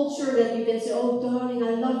our culture that you can say, oh, darling,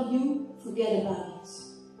 I love you, forget about it.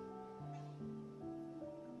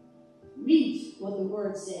 Read what the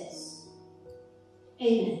Word says.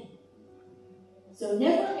 Amen. So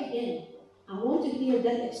never again, I want to hear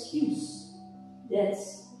that excuse that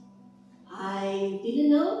I didn't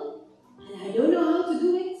know, and I don't know how to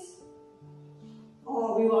do it,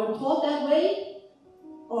 or we weren't taught that way,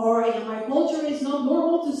 or in my culture it's not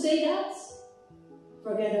normal to say that.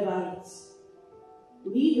 Forget about it.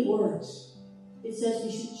 Read the Word. It says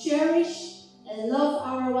we should cherish and love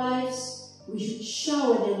our wives we should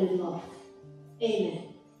shower them with love.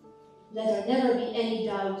 Amen. Let there never be any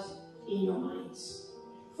doubt in your minds.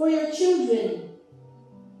 For your children,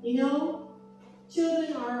 children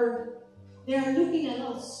they are looking at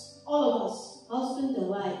us, all of us, husband and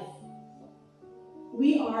wife.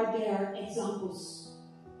 We are their examples.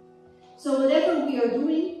 So whatever we are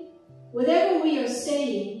doing, whatever we are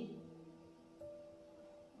saying,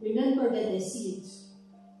 remember that they see it.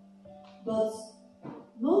 But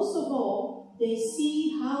most of all, they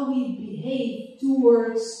see how we behave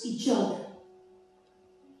towards each other.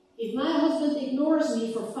 If my husband ignores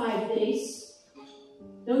me for 5 days,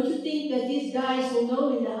 don't you think that these guys will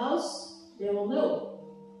know in the house? They will know.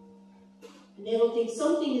 And they will think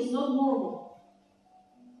something is not normal.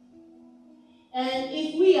 And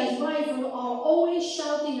if we as wives are always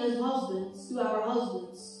shouting as husbands to our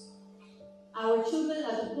husbands, our children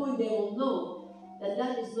at a point they will know that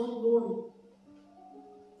that is not normal.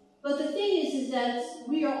 But the thing is that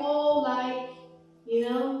we are all like,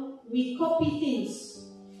 we copy things.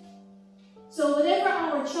 So whatever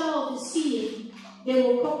our child is seeing, they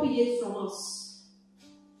will copy it from us.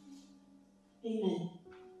 Amen.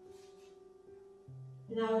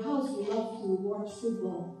 In our house, we love to watch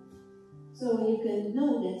football. So you can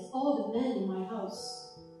know that all the men in my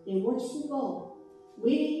house, they watch football.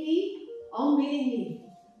 Willingly, unwillingly.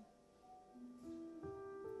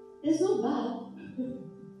 It's not bad.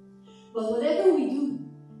 But whatever we do,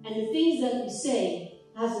 and the things that we say,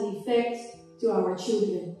 has an effect to our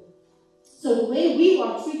children. So the way we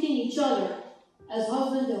are treating each other as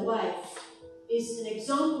husband and wife is an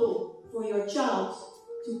example for your child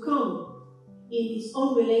to come in his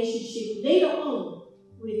own relationship later on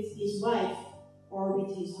with his wife or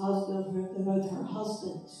with his husband or with her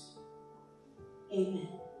husband. Amen.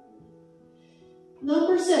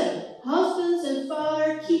 Number 7, husbands and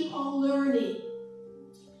father keep on learning.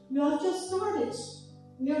 You have just started.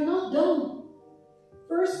 We are not done.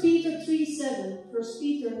 1 Peter 3:7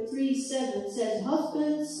 says,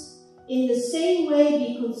 husbands, in the same way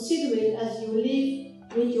be considerate as you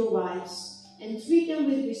live with your wives, and treat them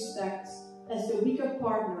with respect as the weaker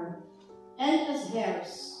partner, and as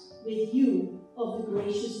heirs with you of the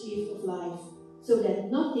gracious gift of life, so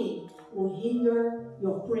that nothing will hinder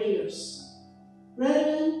your prayers.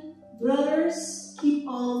 Brethren, brothers, keep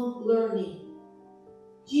on learning.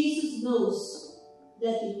 Jesus knows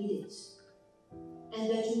that you need it, and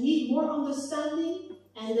that you need more understanding,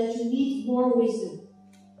 and that you need more wisdom.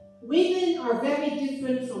 Women are very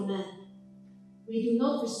different from men. We do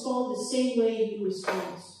not respond the same way you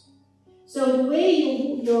respond. So the way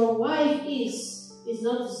your wife is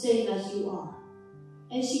not the same as you are.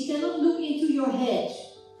 And she cannot look into your head,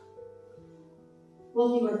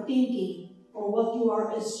 what you are thinking, or what you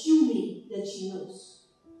are assuming that she knows.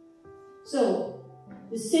 So,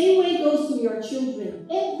 the same way goes to your children.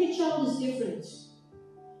 Every child is different.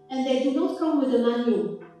 And they do not come with a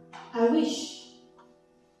manual. I wish.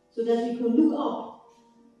 So that we can look up.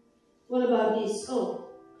 What about this? Oh,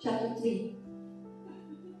 chapter 3.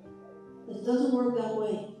 But it doesn't work that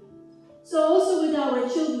way. So also with our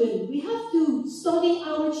children, we have to study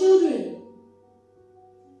our children.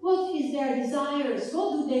 What is their desires?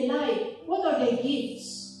 What do they like? What are their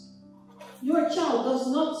gifts? Your child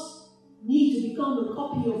does not need to become a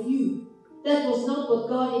copy of you. That was not what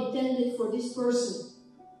God intended for this person.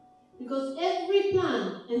 Because every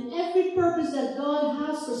plan and every purpose that God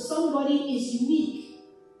has for somebody is unique.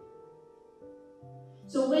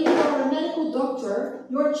 So when you are a medical doctor,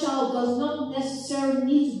 your child does not necessarily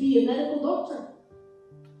need to be a medical doctor.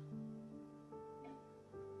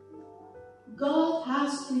 God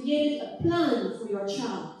has created a plan for your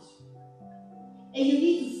child. And you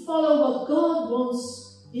need to follow what God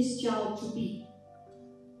wants this child to be.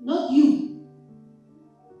 Not you.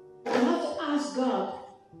 You have to ask God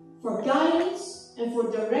for guidance and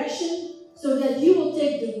for direction so that you will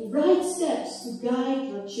take the right steps to guide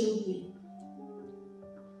your children.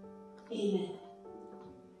 Amen.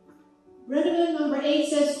 Brethren, number 8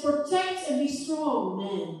 says, protect and be strong,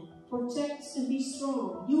 men. Protect and be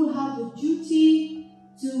strong. You have the duty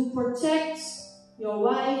to protect your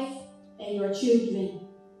wife and your children.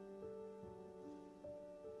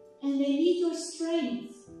 And they need your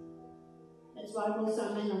strength. That's why most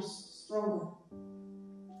of our men are stronger.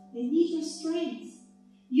 They need your strength.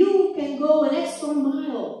 You can go an extra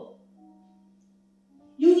mile.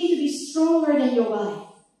 You need to be stronger than your wife.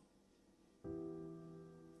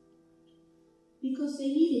 Because they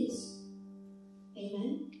need it.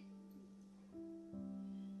 Amen?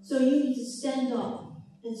 So you need to stand up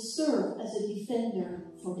and serve as a defender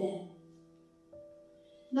for them.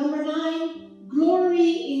 Number 9,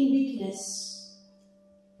 glory in weakness.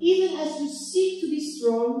 Even as you seek to be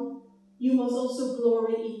strong, you must also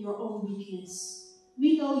glory in your own weakness.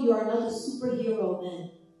 We know you are not a superhero, man.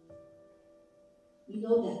 We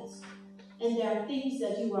know that. And there are things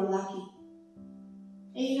that you are lacking.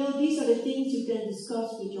 And you know, these are the things you can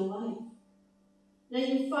discuss with your wife.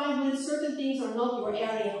 Then you find when certain things are not your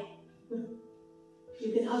area,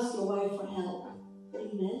 you can ask your wife for help.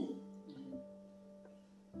 Amen?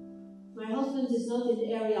 My husband is not in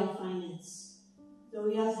the area of finance. So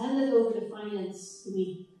he has handed over the finance to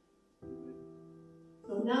me.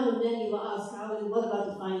 So now and then he will ask, what about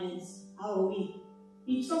the finance? How are we?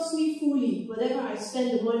 He trusts me fully, whatever I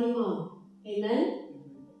spend the money on. Amen?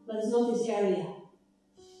 But it's not his area.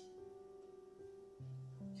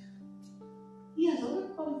 He has other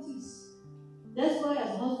qualities. That's why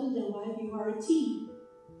as husband and wife you are a team.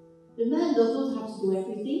 The man does not have to do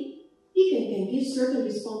everything. He can give certain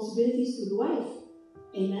responsibilities to the wife.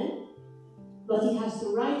 Amen? But he has the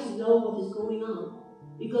right to know what is going on,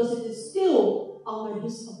 because it is still under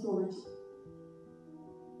his authority.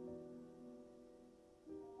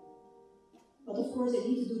 But of course, they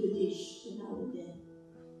need to do the dish now and then.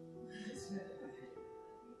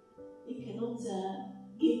 They cannot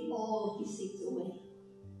give all of these things away.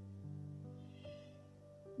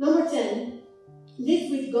 Number 10,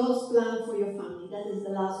 live with God's plan for your family. That is the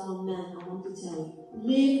last one, man, I want to tell you.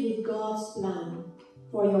 Live with God's plan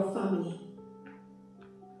for your family.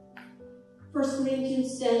 1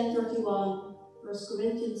 Corinthians 10:31. 1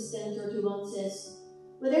 Corinthians 10:31 says,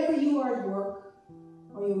 whenever you are at work,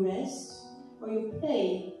 or you rest, or you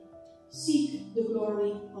play, seek the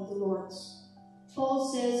glory of the Lord.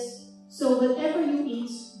 Paul says, so whatever you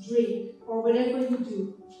eat, drink, or whatever you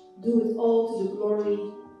do it all to the glory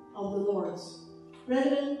of the Lord.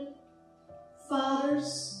 Brethren,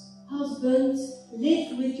 fathers, husbands,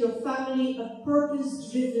 live with your family a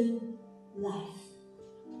purpose-driven life.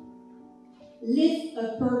 Live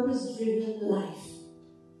a purpose-driven life.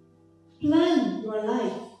 Plan your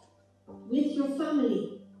life with your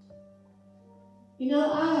family. You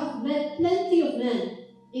know, I have met plenty of men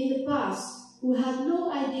in the past who had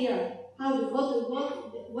no idea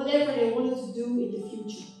whatever they wanted to do in the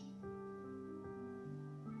future.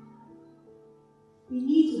 We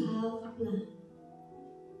need to have a plan.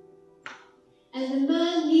 And the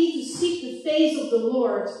man needs to seek the face of the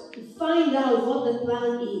Lord to find out what the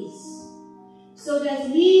plan is, so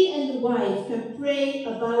that he and the wife can pray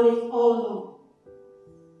about it all along.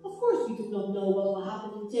 Of course, we do not know what will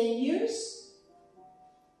happen in 10 years.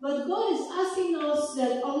 But God is asking us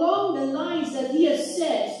that along the lines that He has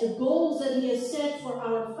set, the goals that He has set for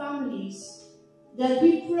our families, that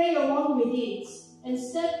we pray along with it, and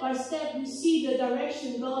step by step we see the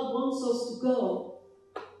direction God wants us to go.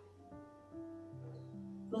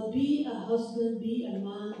 But be a husband, be a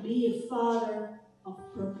man, be a father of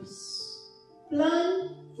purpose.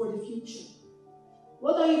 Plan for the future.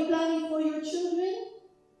 What are you planning for your children?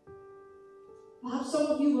 Perhaps some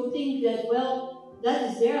of you will think that, well,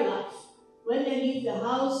 that is their life. When they leave the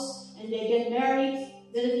house and they get married,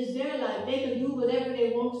 then it is their life. They can do whatever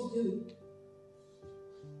they want to do.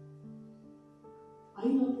 Are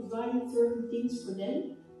you not providing certain things for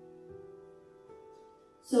them?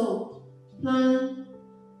 So, plan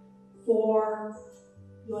for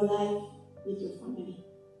your life with your family.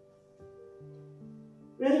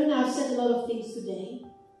 Brethren, I've said a lot of things today,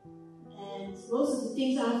 and most of the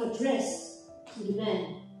things I've addressed to the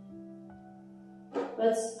men.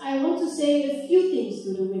 But I want to say a few things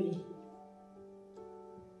to the women.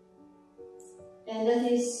 And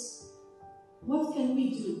that is, what can we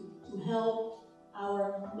do to help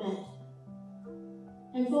our men?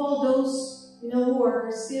 And for all those, who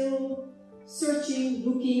are still searching,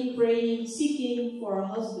 looking, praying, seeking for a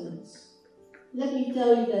husband, let me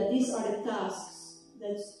tell you that these are the tasks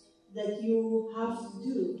that you have to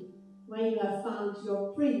do when you have found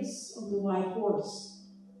your prince on the white horse.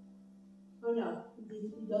 Oh no,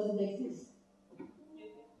 it doesn't exist.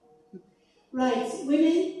 Right,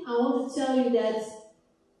 women, I want to tell you that,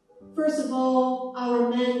 first of all, our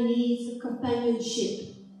men need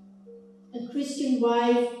companionship. A Christian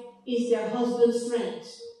wife is their husband's friend.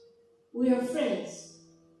 We are friends.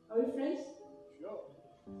 Are we friends? Sure.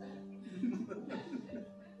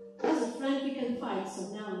 As a friend, we can fight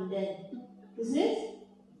some now and then, isn't it?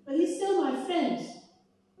 But he's still my friend.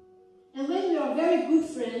 And when we are very good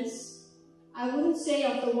friends, I wouldn't say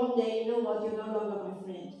after one day, you know what, you're no longer my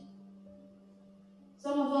friend.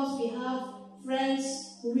 Some of us, we have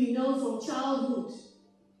friends who we know from childhood.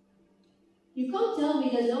 You can't tell me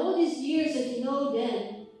that in all these years that you know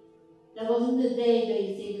them, there wasn't a day that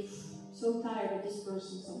you think, so tired of this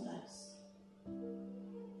person sometimes.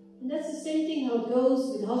 And that's the same thing how it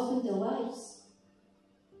goes with husbands and wives.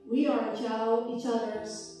 We are each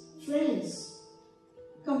other's friends,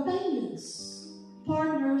 companions,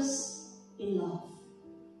 partners in love.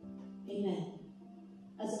 Amen.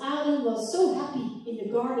 As Adam was so happy in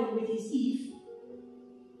the garden with his Eve,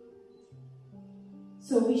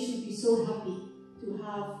 so we should be so happy to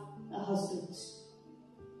have a husband.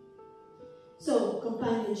 So,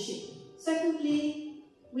 companionship. Secondly,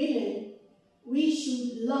 women, we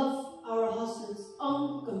should love our husbands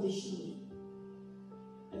unconditionally.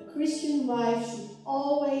 A Christian wife should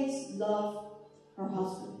always love her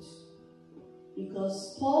husband.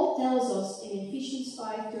 Because Paul tells us in Ephesians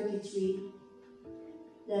 5:33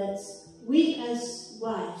 that we as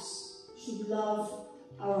wives should love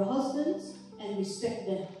our husbands and respect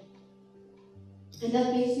them. And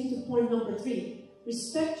that brings me to point number 3.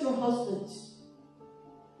 Respect your husband.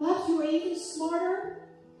 Perhaps you are even smarter.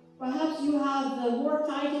 Perhaps you have more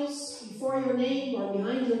titles before your name or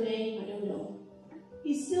behind your name. I don't know.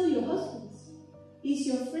 He's still your husband. He's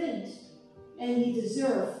your friend. And he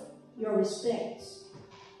deserves your respect.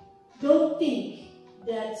 Don't think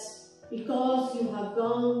that because you have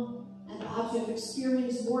gone and perhaps you have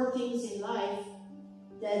experienced more things in life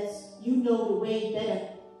that you know the way better.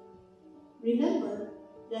 Remember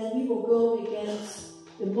that we will go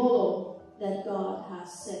against the model that God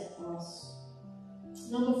has set for us.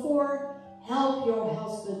 Number 4, help your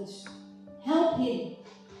husband. Help him.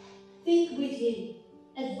 Think with him.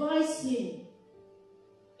 Advise him.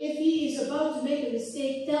 If he is about to make a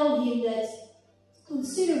mistake, tell him that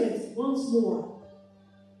consider it once more.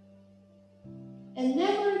 And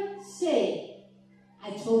never say,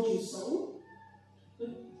 I told you so.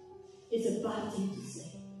 It's a bad thing to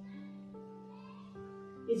say.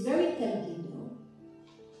 It's very tempting though,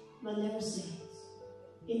 but never say it.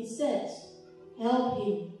 Instead, help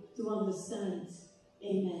him to understand.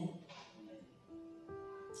 Amen.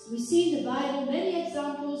 We see in the Bible many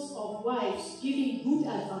examples of wives giving good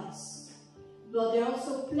advice, but there are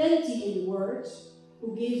also plenty in the Word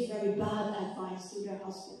who gives very bad advice to their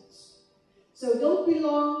husbands. So don't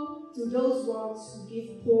belong to those ones who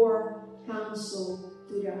give poor counsel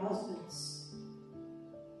to their husbands.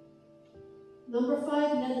 Number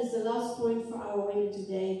 5, and that is the last point for our women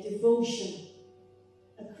today, devotion.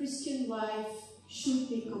 A Christian wife should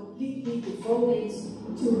be completely devoted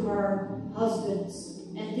to her husband.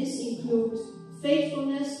 And this includes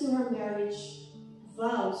faithfulness to her marriage,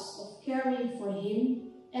 vows of caring for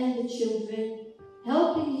him and the children,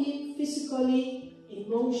 helping him physically,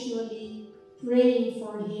 emotionally, praying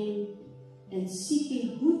for him, and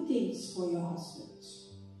seeking good things for your husband.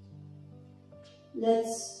 Let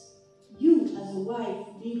you as a wife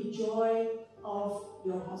be the joy of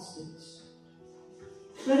your husband.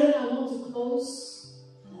 Brethren, I want to close.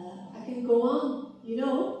 I can go on,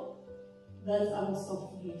 but I will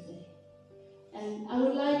stop for here today. And I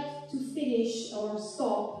would like to finish or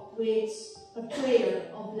stop with a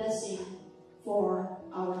prayer of blessing for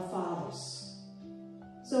our fathers.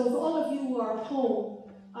 So for all of you who are at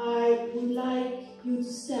home, I would like you to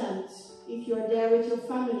stand, if you're there with your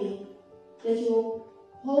family, that you will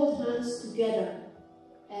hold hands together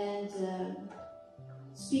and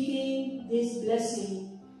speaking this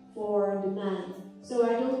blessing for the man. So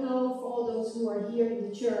I don't know for all those who are here in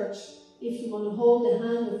the church, if you want to hold the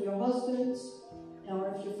hand of your husband,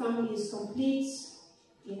 or if your family is complete,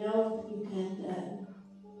 you can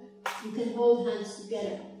hold hands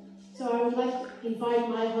together. So I would like to invite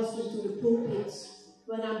my husband to the pulpit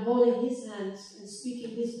when I'm holding his hand and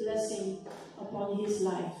speaking this blessing upon his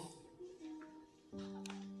life.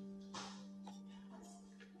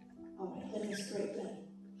 All right, let us pray then.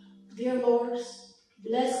 Dear Lord,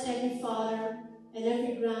 bless every father and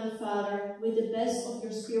every grandfather with the best of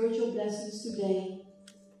your spiritual blessings today.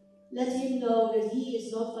 Let him know that he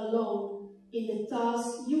is not alone in the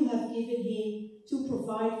task you have given him to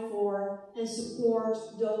provide for and support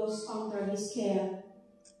those under his care.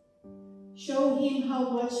 Show him how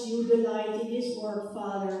much you delight in his work,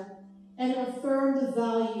 Father, and affirm the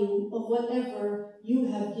value of whatever you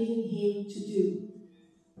have given him to do,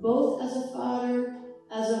 both as a father,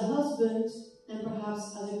 as a husband, and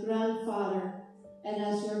perhaps as a grandfather, and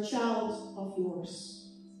as your child of yours.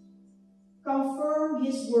 Confirm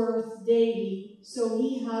his worth daily so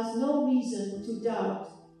he has no reason to doubt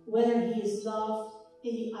whether he is loved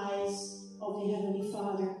in the eyes of the Heavenly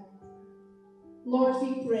Father. Lord,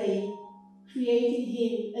 we pray, create in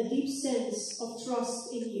him a deep sense of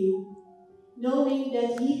trust in you, knowing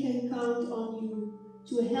that he can count on you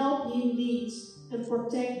to help him lead and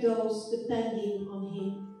protect those depending on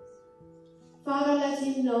him. Father, let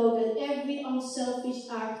him know that every unselfish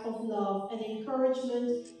act of love and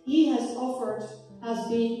encouragement he has offered has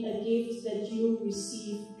been a gift that you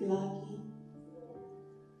receive gladly.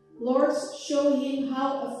 Lord, show him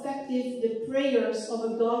how effective the prayers of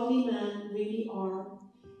a godly man really are,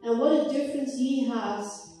 and what a difference he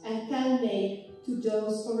has and can make to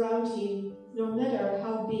those around him, no matter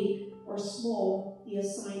how big or small the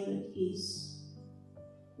assignment is.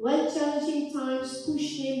 When challenging times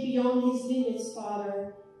push him beyond his limits,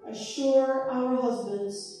 Father, assure our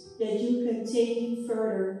husbands that you can take him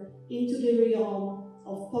further into the realm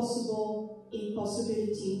of possible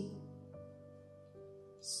impossibility.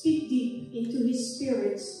 Speak deep into his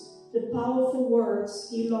spirit the powerful words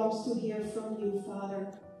he longs to hear from you,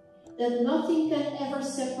 Father, that nothing can ever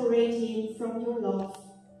separate him from your love.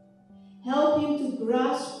 Help him to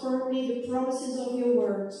grasp firmly the promises of your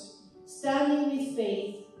word, standing with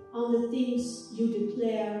faith on the things you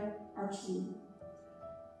declare are true.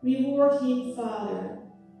 Reward him, Father,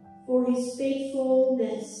 for his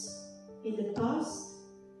faithfulness in the past,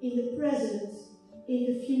 in the present, in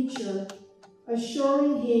the future,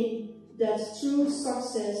 assuring him that true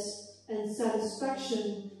success and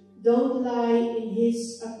satisfaction don't lie in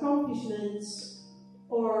his accomplishments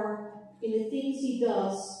or in the things he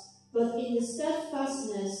does, but in the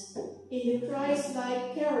steadfastness, in the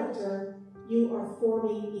Christ-like character you are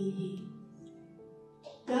forming in him.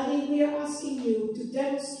 Daddy, we are asking you to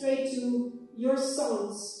demonstrate to your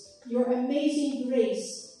sons your amazing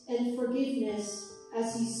grace and forgiveness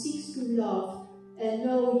as he seeks to love and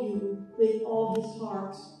know you with all his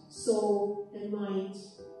heart, soul, and mind.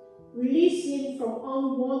 Release him from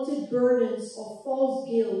unwanted burdens of false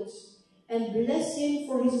guilt and bless him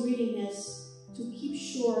for his willingness to keep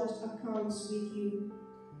short accounts with you,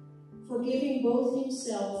 forgiving both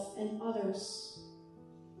himself and others.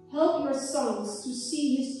 Help your sons to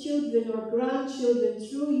see his children or grandchildren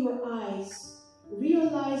through your eyes,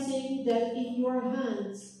 realizing that in your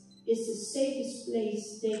hands is the safest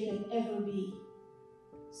place they can ever be.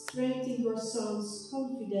 Strengthen your sons'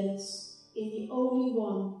 confidence in the only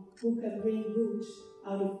one who can bring good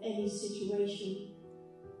out of any situation.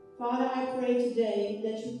 Father, I pray today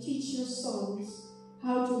that you teach your sons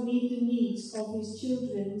how to meet the needs of his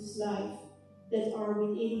children's life that are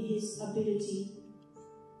within his ability.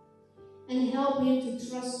 And help him to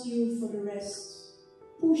trust you for the rest.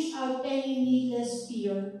 Push out any needless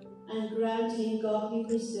fear and grant him godly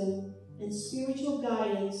wisdom and spiritual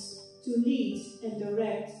guidance to lead and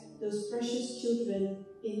direct those precious children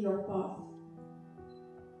in your path.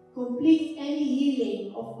 Complete any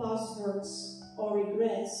healing of past hurts or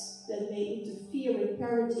regrets that may interfere in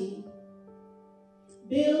parenting.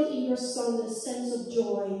 Build in your son a sense of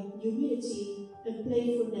joy, humility, and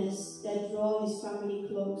playfulness that draw his family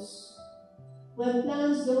close. When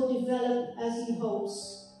plans don't develop as he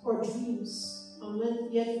hopes, or dreams are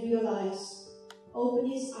not yet realized, open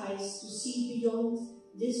his eyes to see beyond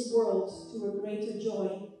this world to a greater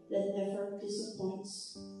joy that never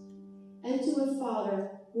disappoints. And to a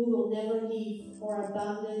father who will never leave or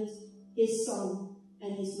abandon his son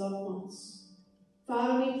and his loved ones.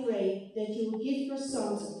 Father, we pray that you will give your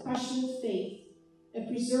sons a passionate faith, a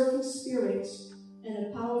preserving spirit, and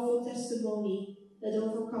a powerful testimony that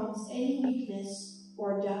overcomes any weakness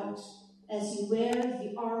or doubt as you wear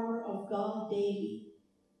the armor of God daily.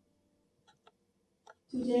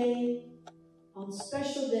 Today, on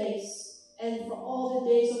special days, and for all the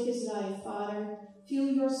days of his life, Father, fill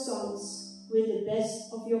your sons with the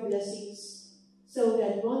best of your blessings, so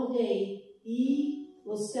that one day he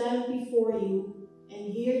will stand before you,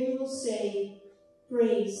 and here you will say,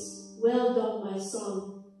 "Praise, well done, my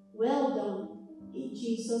son, well done," in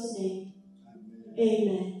Jesus' name.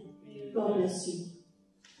 Amen. God bless you.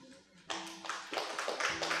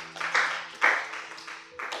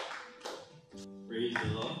 Praise the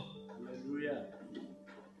Lord. Hallelujah.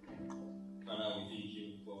 Father, we thank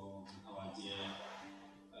you for our dear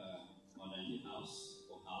mother in the house,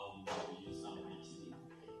 for how we use our mighty name.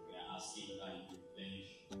 We are asking that you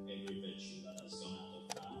replenish every virtue that has gone out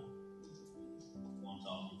of her.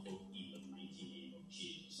 1,000 folk in the mighty name of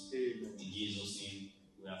Jesus. Amen. In Jesus' name,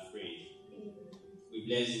 we have prayed. We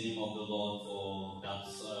bless the name of the Lord for that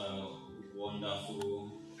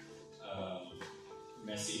wonderful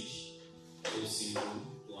message. So simple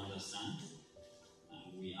to understand,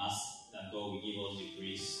 and we ask that God will give us the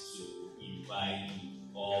grace to invite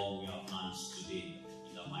all we have planned today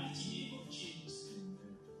in the mighty name of Jesus.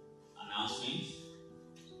 Announcement.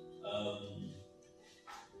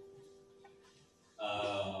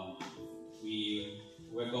 We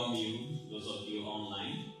welcome you, those of you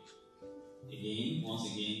online, once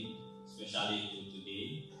again, especially to today,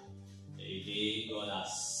 a day God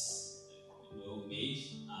has made,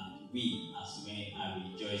 and we as men are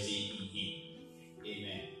rejoicing in Him.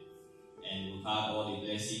 Amen. And we've had all the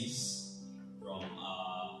blessings from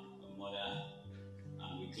our mother,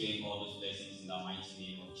 and we claim all those blessings in the mighty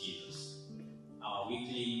name of Jesus. Our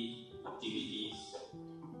weekly activities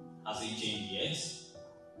hasn't changed yet.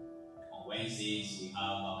 On Wednesdays we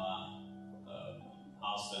have our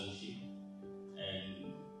house fellowship,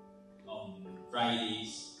 and on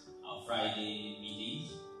Fridays our Friday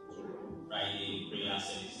meetings, Friday prayer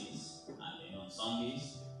services, and then on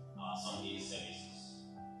Sundays our Sunday services.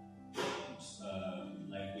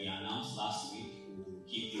 Like we announced last week, we will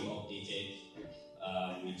keep you updated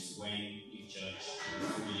with when the church will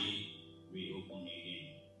fully reopen again.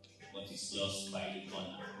 But it's just by the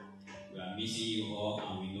corner. We are missing you all,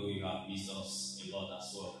 and we know you have missed us a lot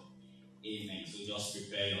as well. Amen. So just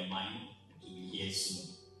prepare your mind to be here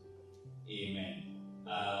soon. Amen.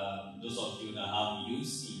 Those of you that have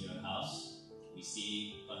youths in your house, we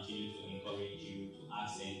still continue to encourage you to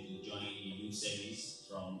ask them to join the youth service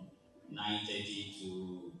from 9:30 to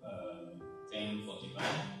 10:45.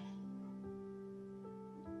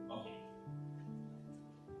 Okay.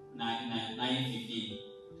 9:15,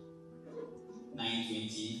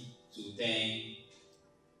 9:20 to 10.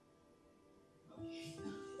 Okay.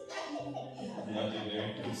 I'm not a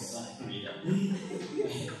very precise reader.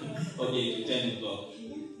 Okay, to 10 o'clock.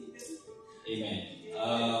 Amen.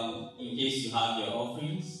 In case you have your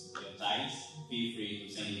offerings, your tithes, feel free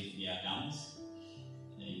to send it to the account.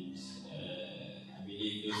 And I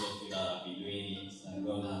believe those of you that have been doing it, that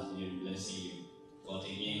God has been blessing you. But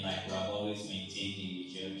again, like we have always maintained in the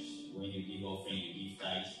church, when you give offering, you give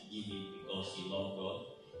tithe, give it because you love God,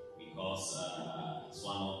 because it's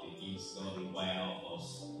one of the things God requires of us.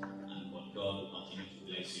 And but God will continue to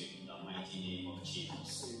bless you in the mighty name of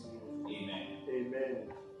Jesus. Amen. Amen.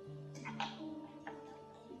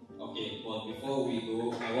 Okay, but before we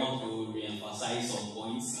go, I want to re-emphasize some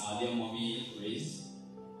points our dear mommy raised.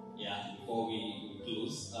 Yeah, before we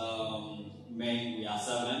close. Men, we are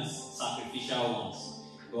servants, sacrificial ones.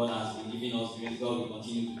 God has been giving us grace. God will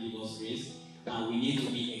continue to give us grace. And we need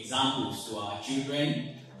to be examples to our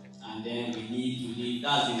children. And then we need to live.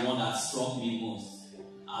 That's the one that struck me most.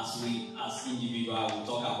 As individuals, we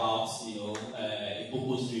talk about, a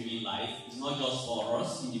purpose-driven life. It's not just for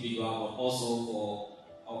us, individual, but also for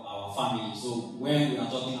our family. So when we are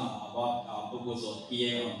talking about our purpose of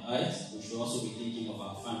here on earth, we should also be thinking of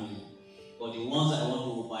our family. But the ones I want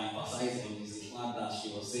to emphasize on is the fact that she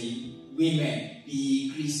was saying, women,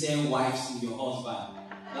 be Christian wives to your husband.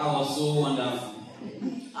 That was so wonderful.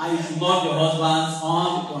 And you should love your husbands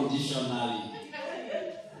unconditionally.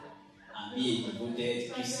 And be a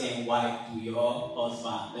devoted Christian wife to your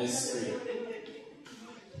husband. Let's pray.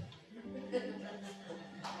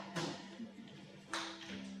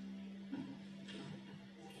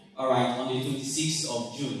 Alright, on the 26th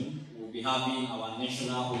of June, we'll be having our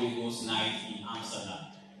National Holy Ghost Night in Amsterdam.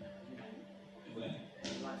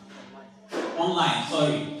 Online,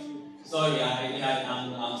 sorry,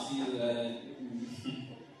 I'm still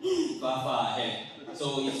far ahead.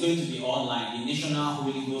 So it's going to be online. The National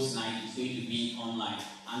Holy Ghost Night is going to be online,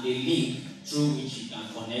 and the link through which you can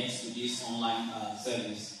connect to this online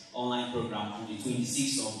online program on the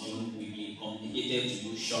 26th of June will be communicated to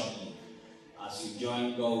you shortly. As you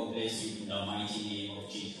join, God will bless you in the mighty name of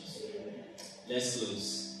Jesus. Let's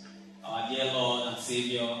close. Our dear Lord and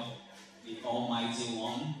Savior, the Almighty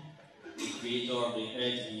One, the Creator of the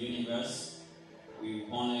earth and universe, we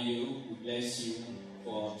honor you, we bless you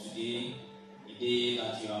for today, the day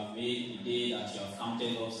that you have made, the day that you have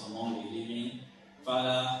counted us among the living.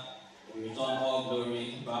 Father, we return all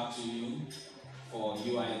glory back to you, for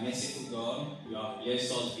you are a merciful God. You have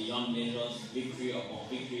blessed us beyond measures, victory upon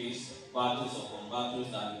victories, battles upon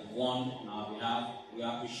battles that you've won on our behalf. We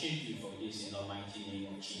appreciate you for this in the mighty name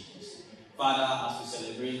of Jesus. Father, as we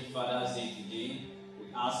celebrate Father's Day today, we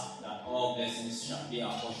ask that all blessings shall be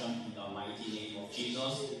our portion in the mighty name of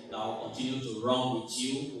Jesus, that will continue to run with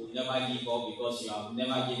you. We will never give up because you have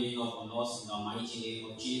never given up on us in the mighty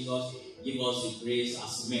name of Jesus. Give us the grace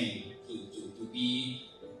as men to be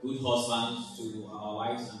good husbands to our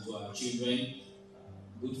wives and to our children,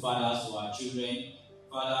 good fathers to our children.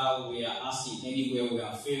 Father, we are asking anywhere we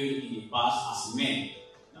have failed in the past as men,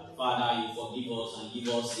 that Father, you forgive us and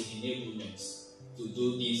give us the enablement to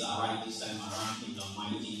do things right this time around in the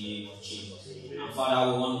mighty name of Jesus. And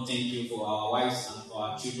Father, we want to thank you for our wives and for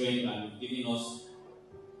our children that you've given us.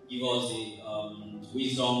 Give us the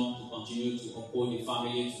wisdom to continue to uphold the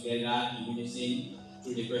family together in unison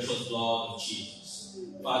through the precious blood of Jesus.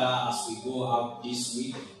 Father, as we go out this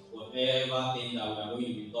week, whatever thing that we are going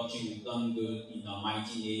to be touching will turn good in the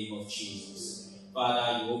mighty name of Jesus.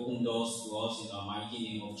 Father, you open doors to us in the mighty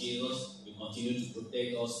name of Jesus. You continue to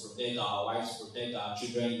protect us, protect our wives, protect our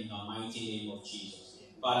children in the mighty name of Jesus.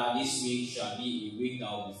 Father, this week shall be a week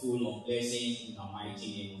that will be full of blessings in the mighty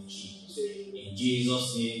name of Jesus. In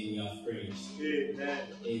Jesus' name we have prayed. Amen.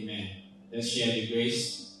 Amen. Let's share the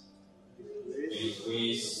grace. May the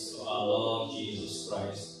grace of our Lord Jesus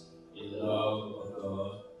Christ, the love of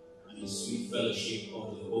God, and the sweet fellowship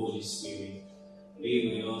of the Holy Spirit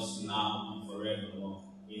be with us now and forevermore.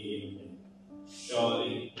 Amen.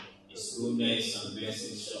 Surely His goodness and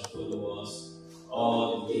mercy shall follow us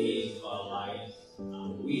all the days of our life,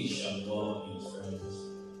 and we shall dwell in His presence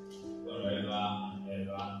forever and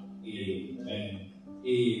ever. Amen.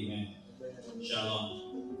 Amen. Shalom.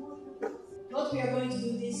 What we are going to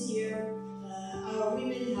do this year, our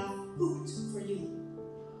women have cooked for you.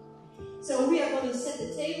 So we are going to set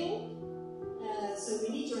the table. So we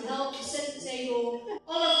need your help to set the table.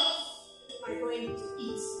 All of us are going to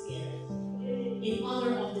eat together in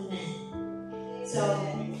honor of the men. So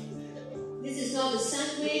this is not a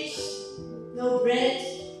sandwich, no bread,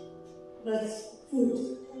 but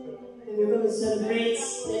food. And we're going to celebrate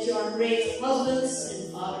that you are great husbands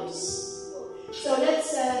and fathers. So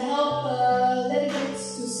let's help Leonard to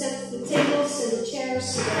set the tables and the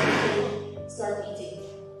chairs so that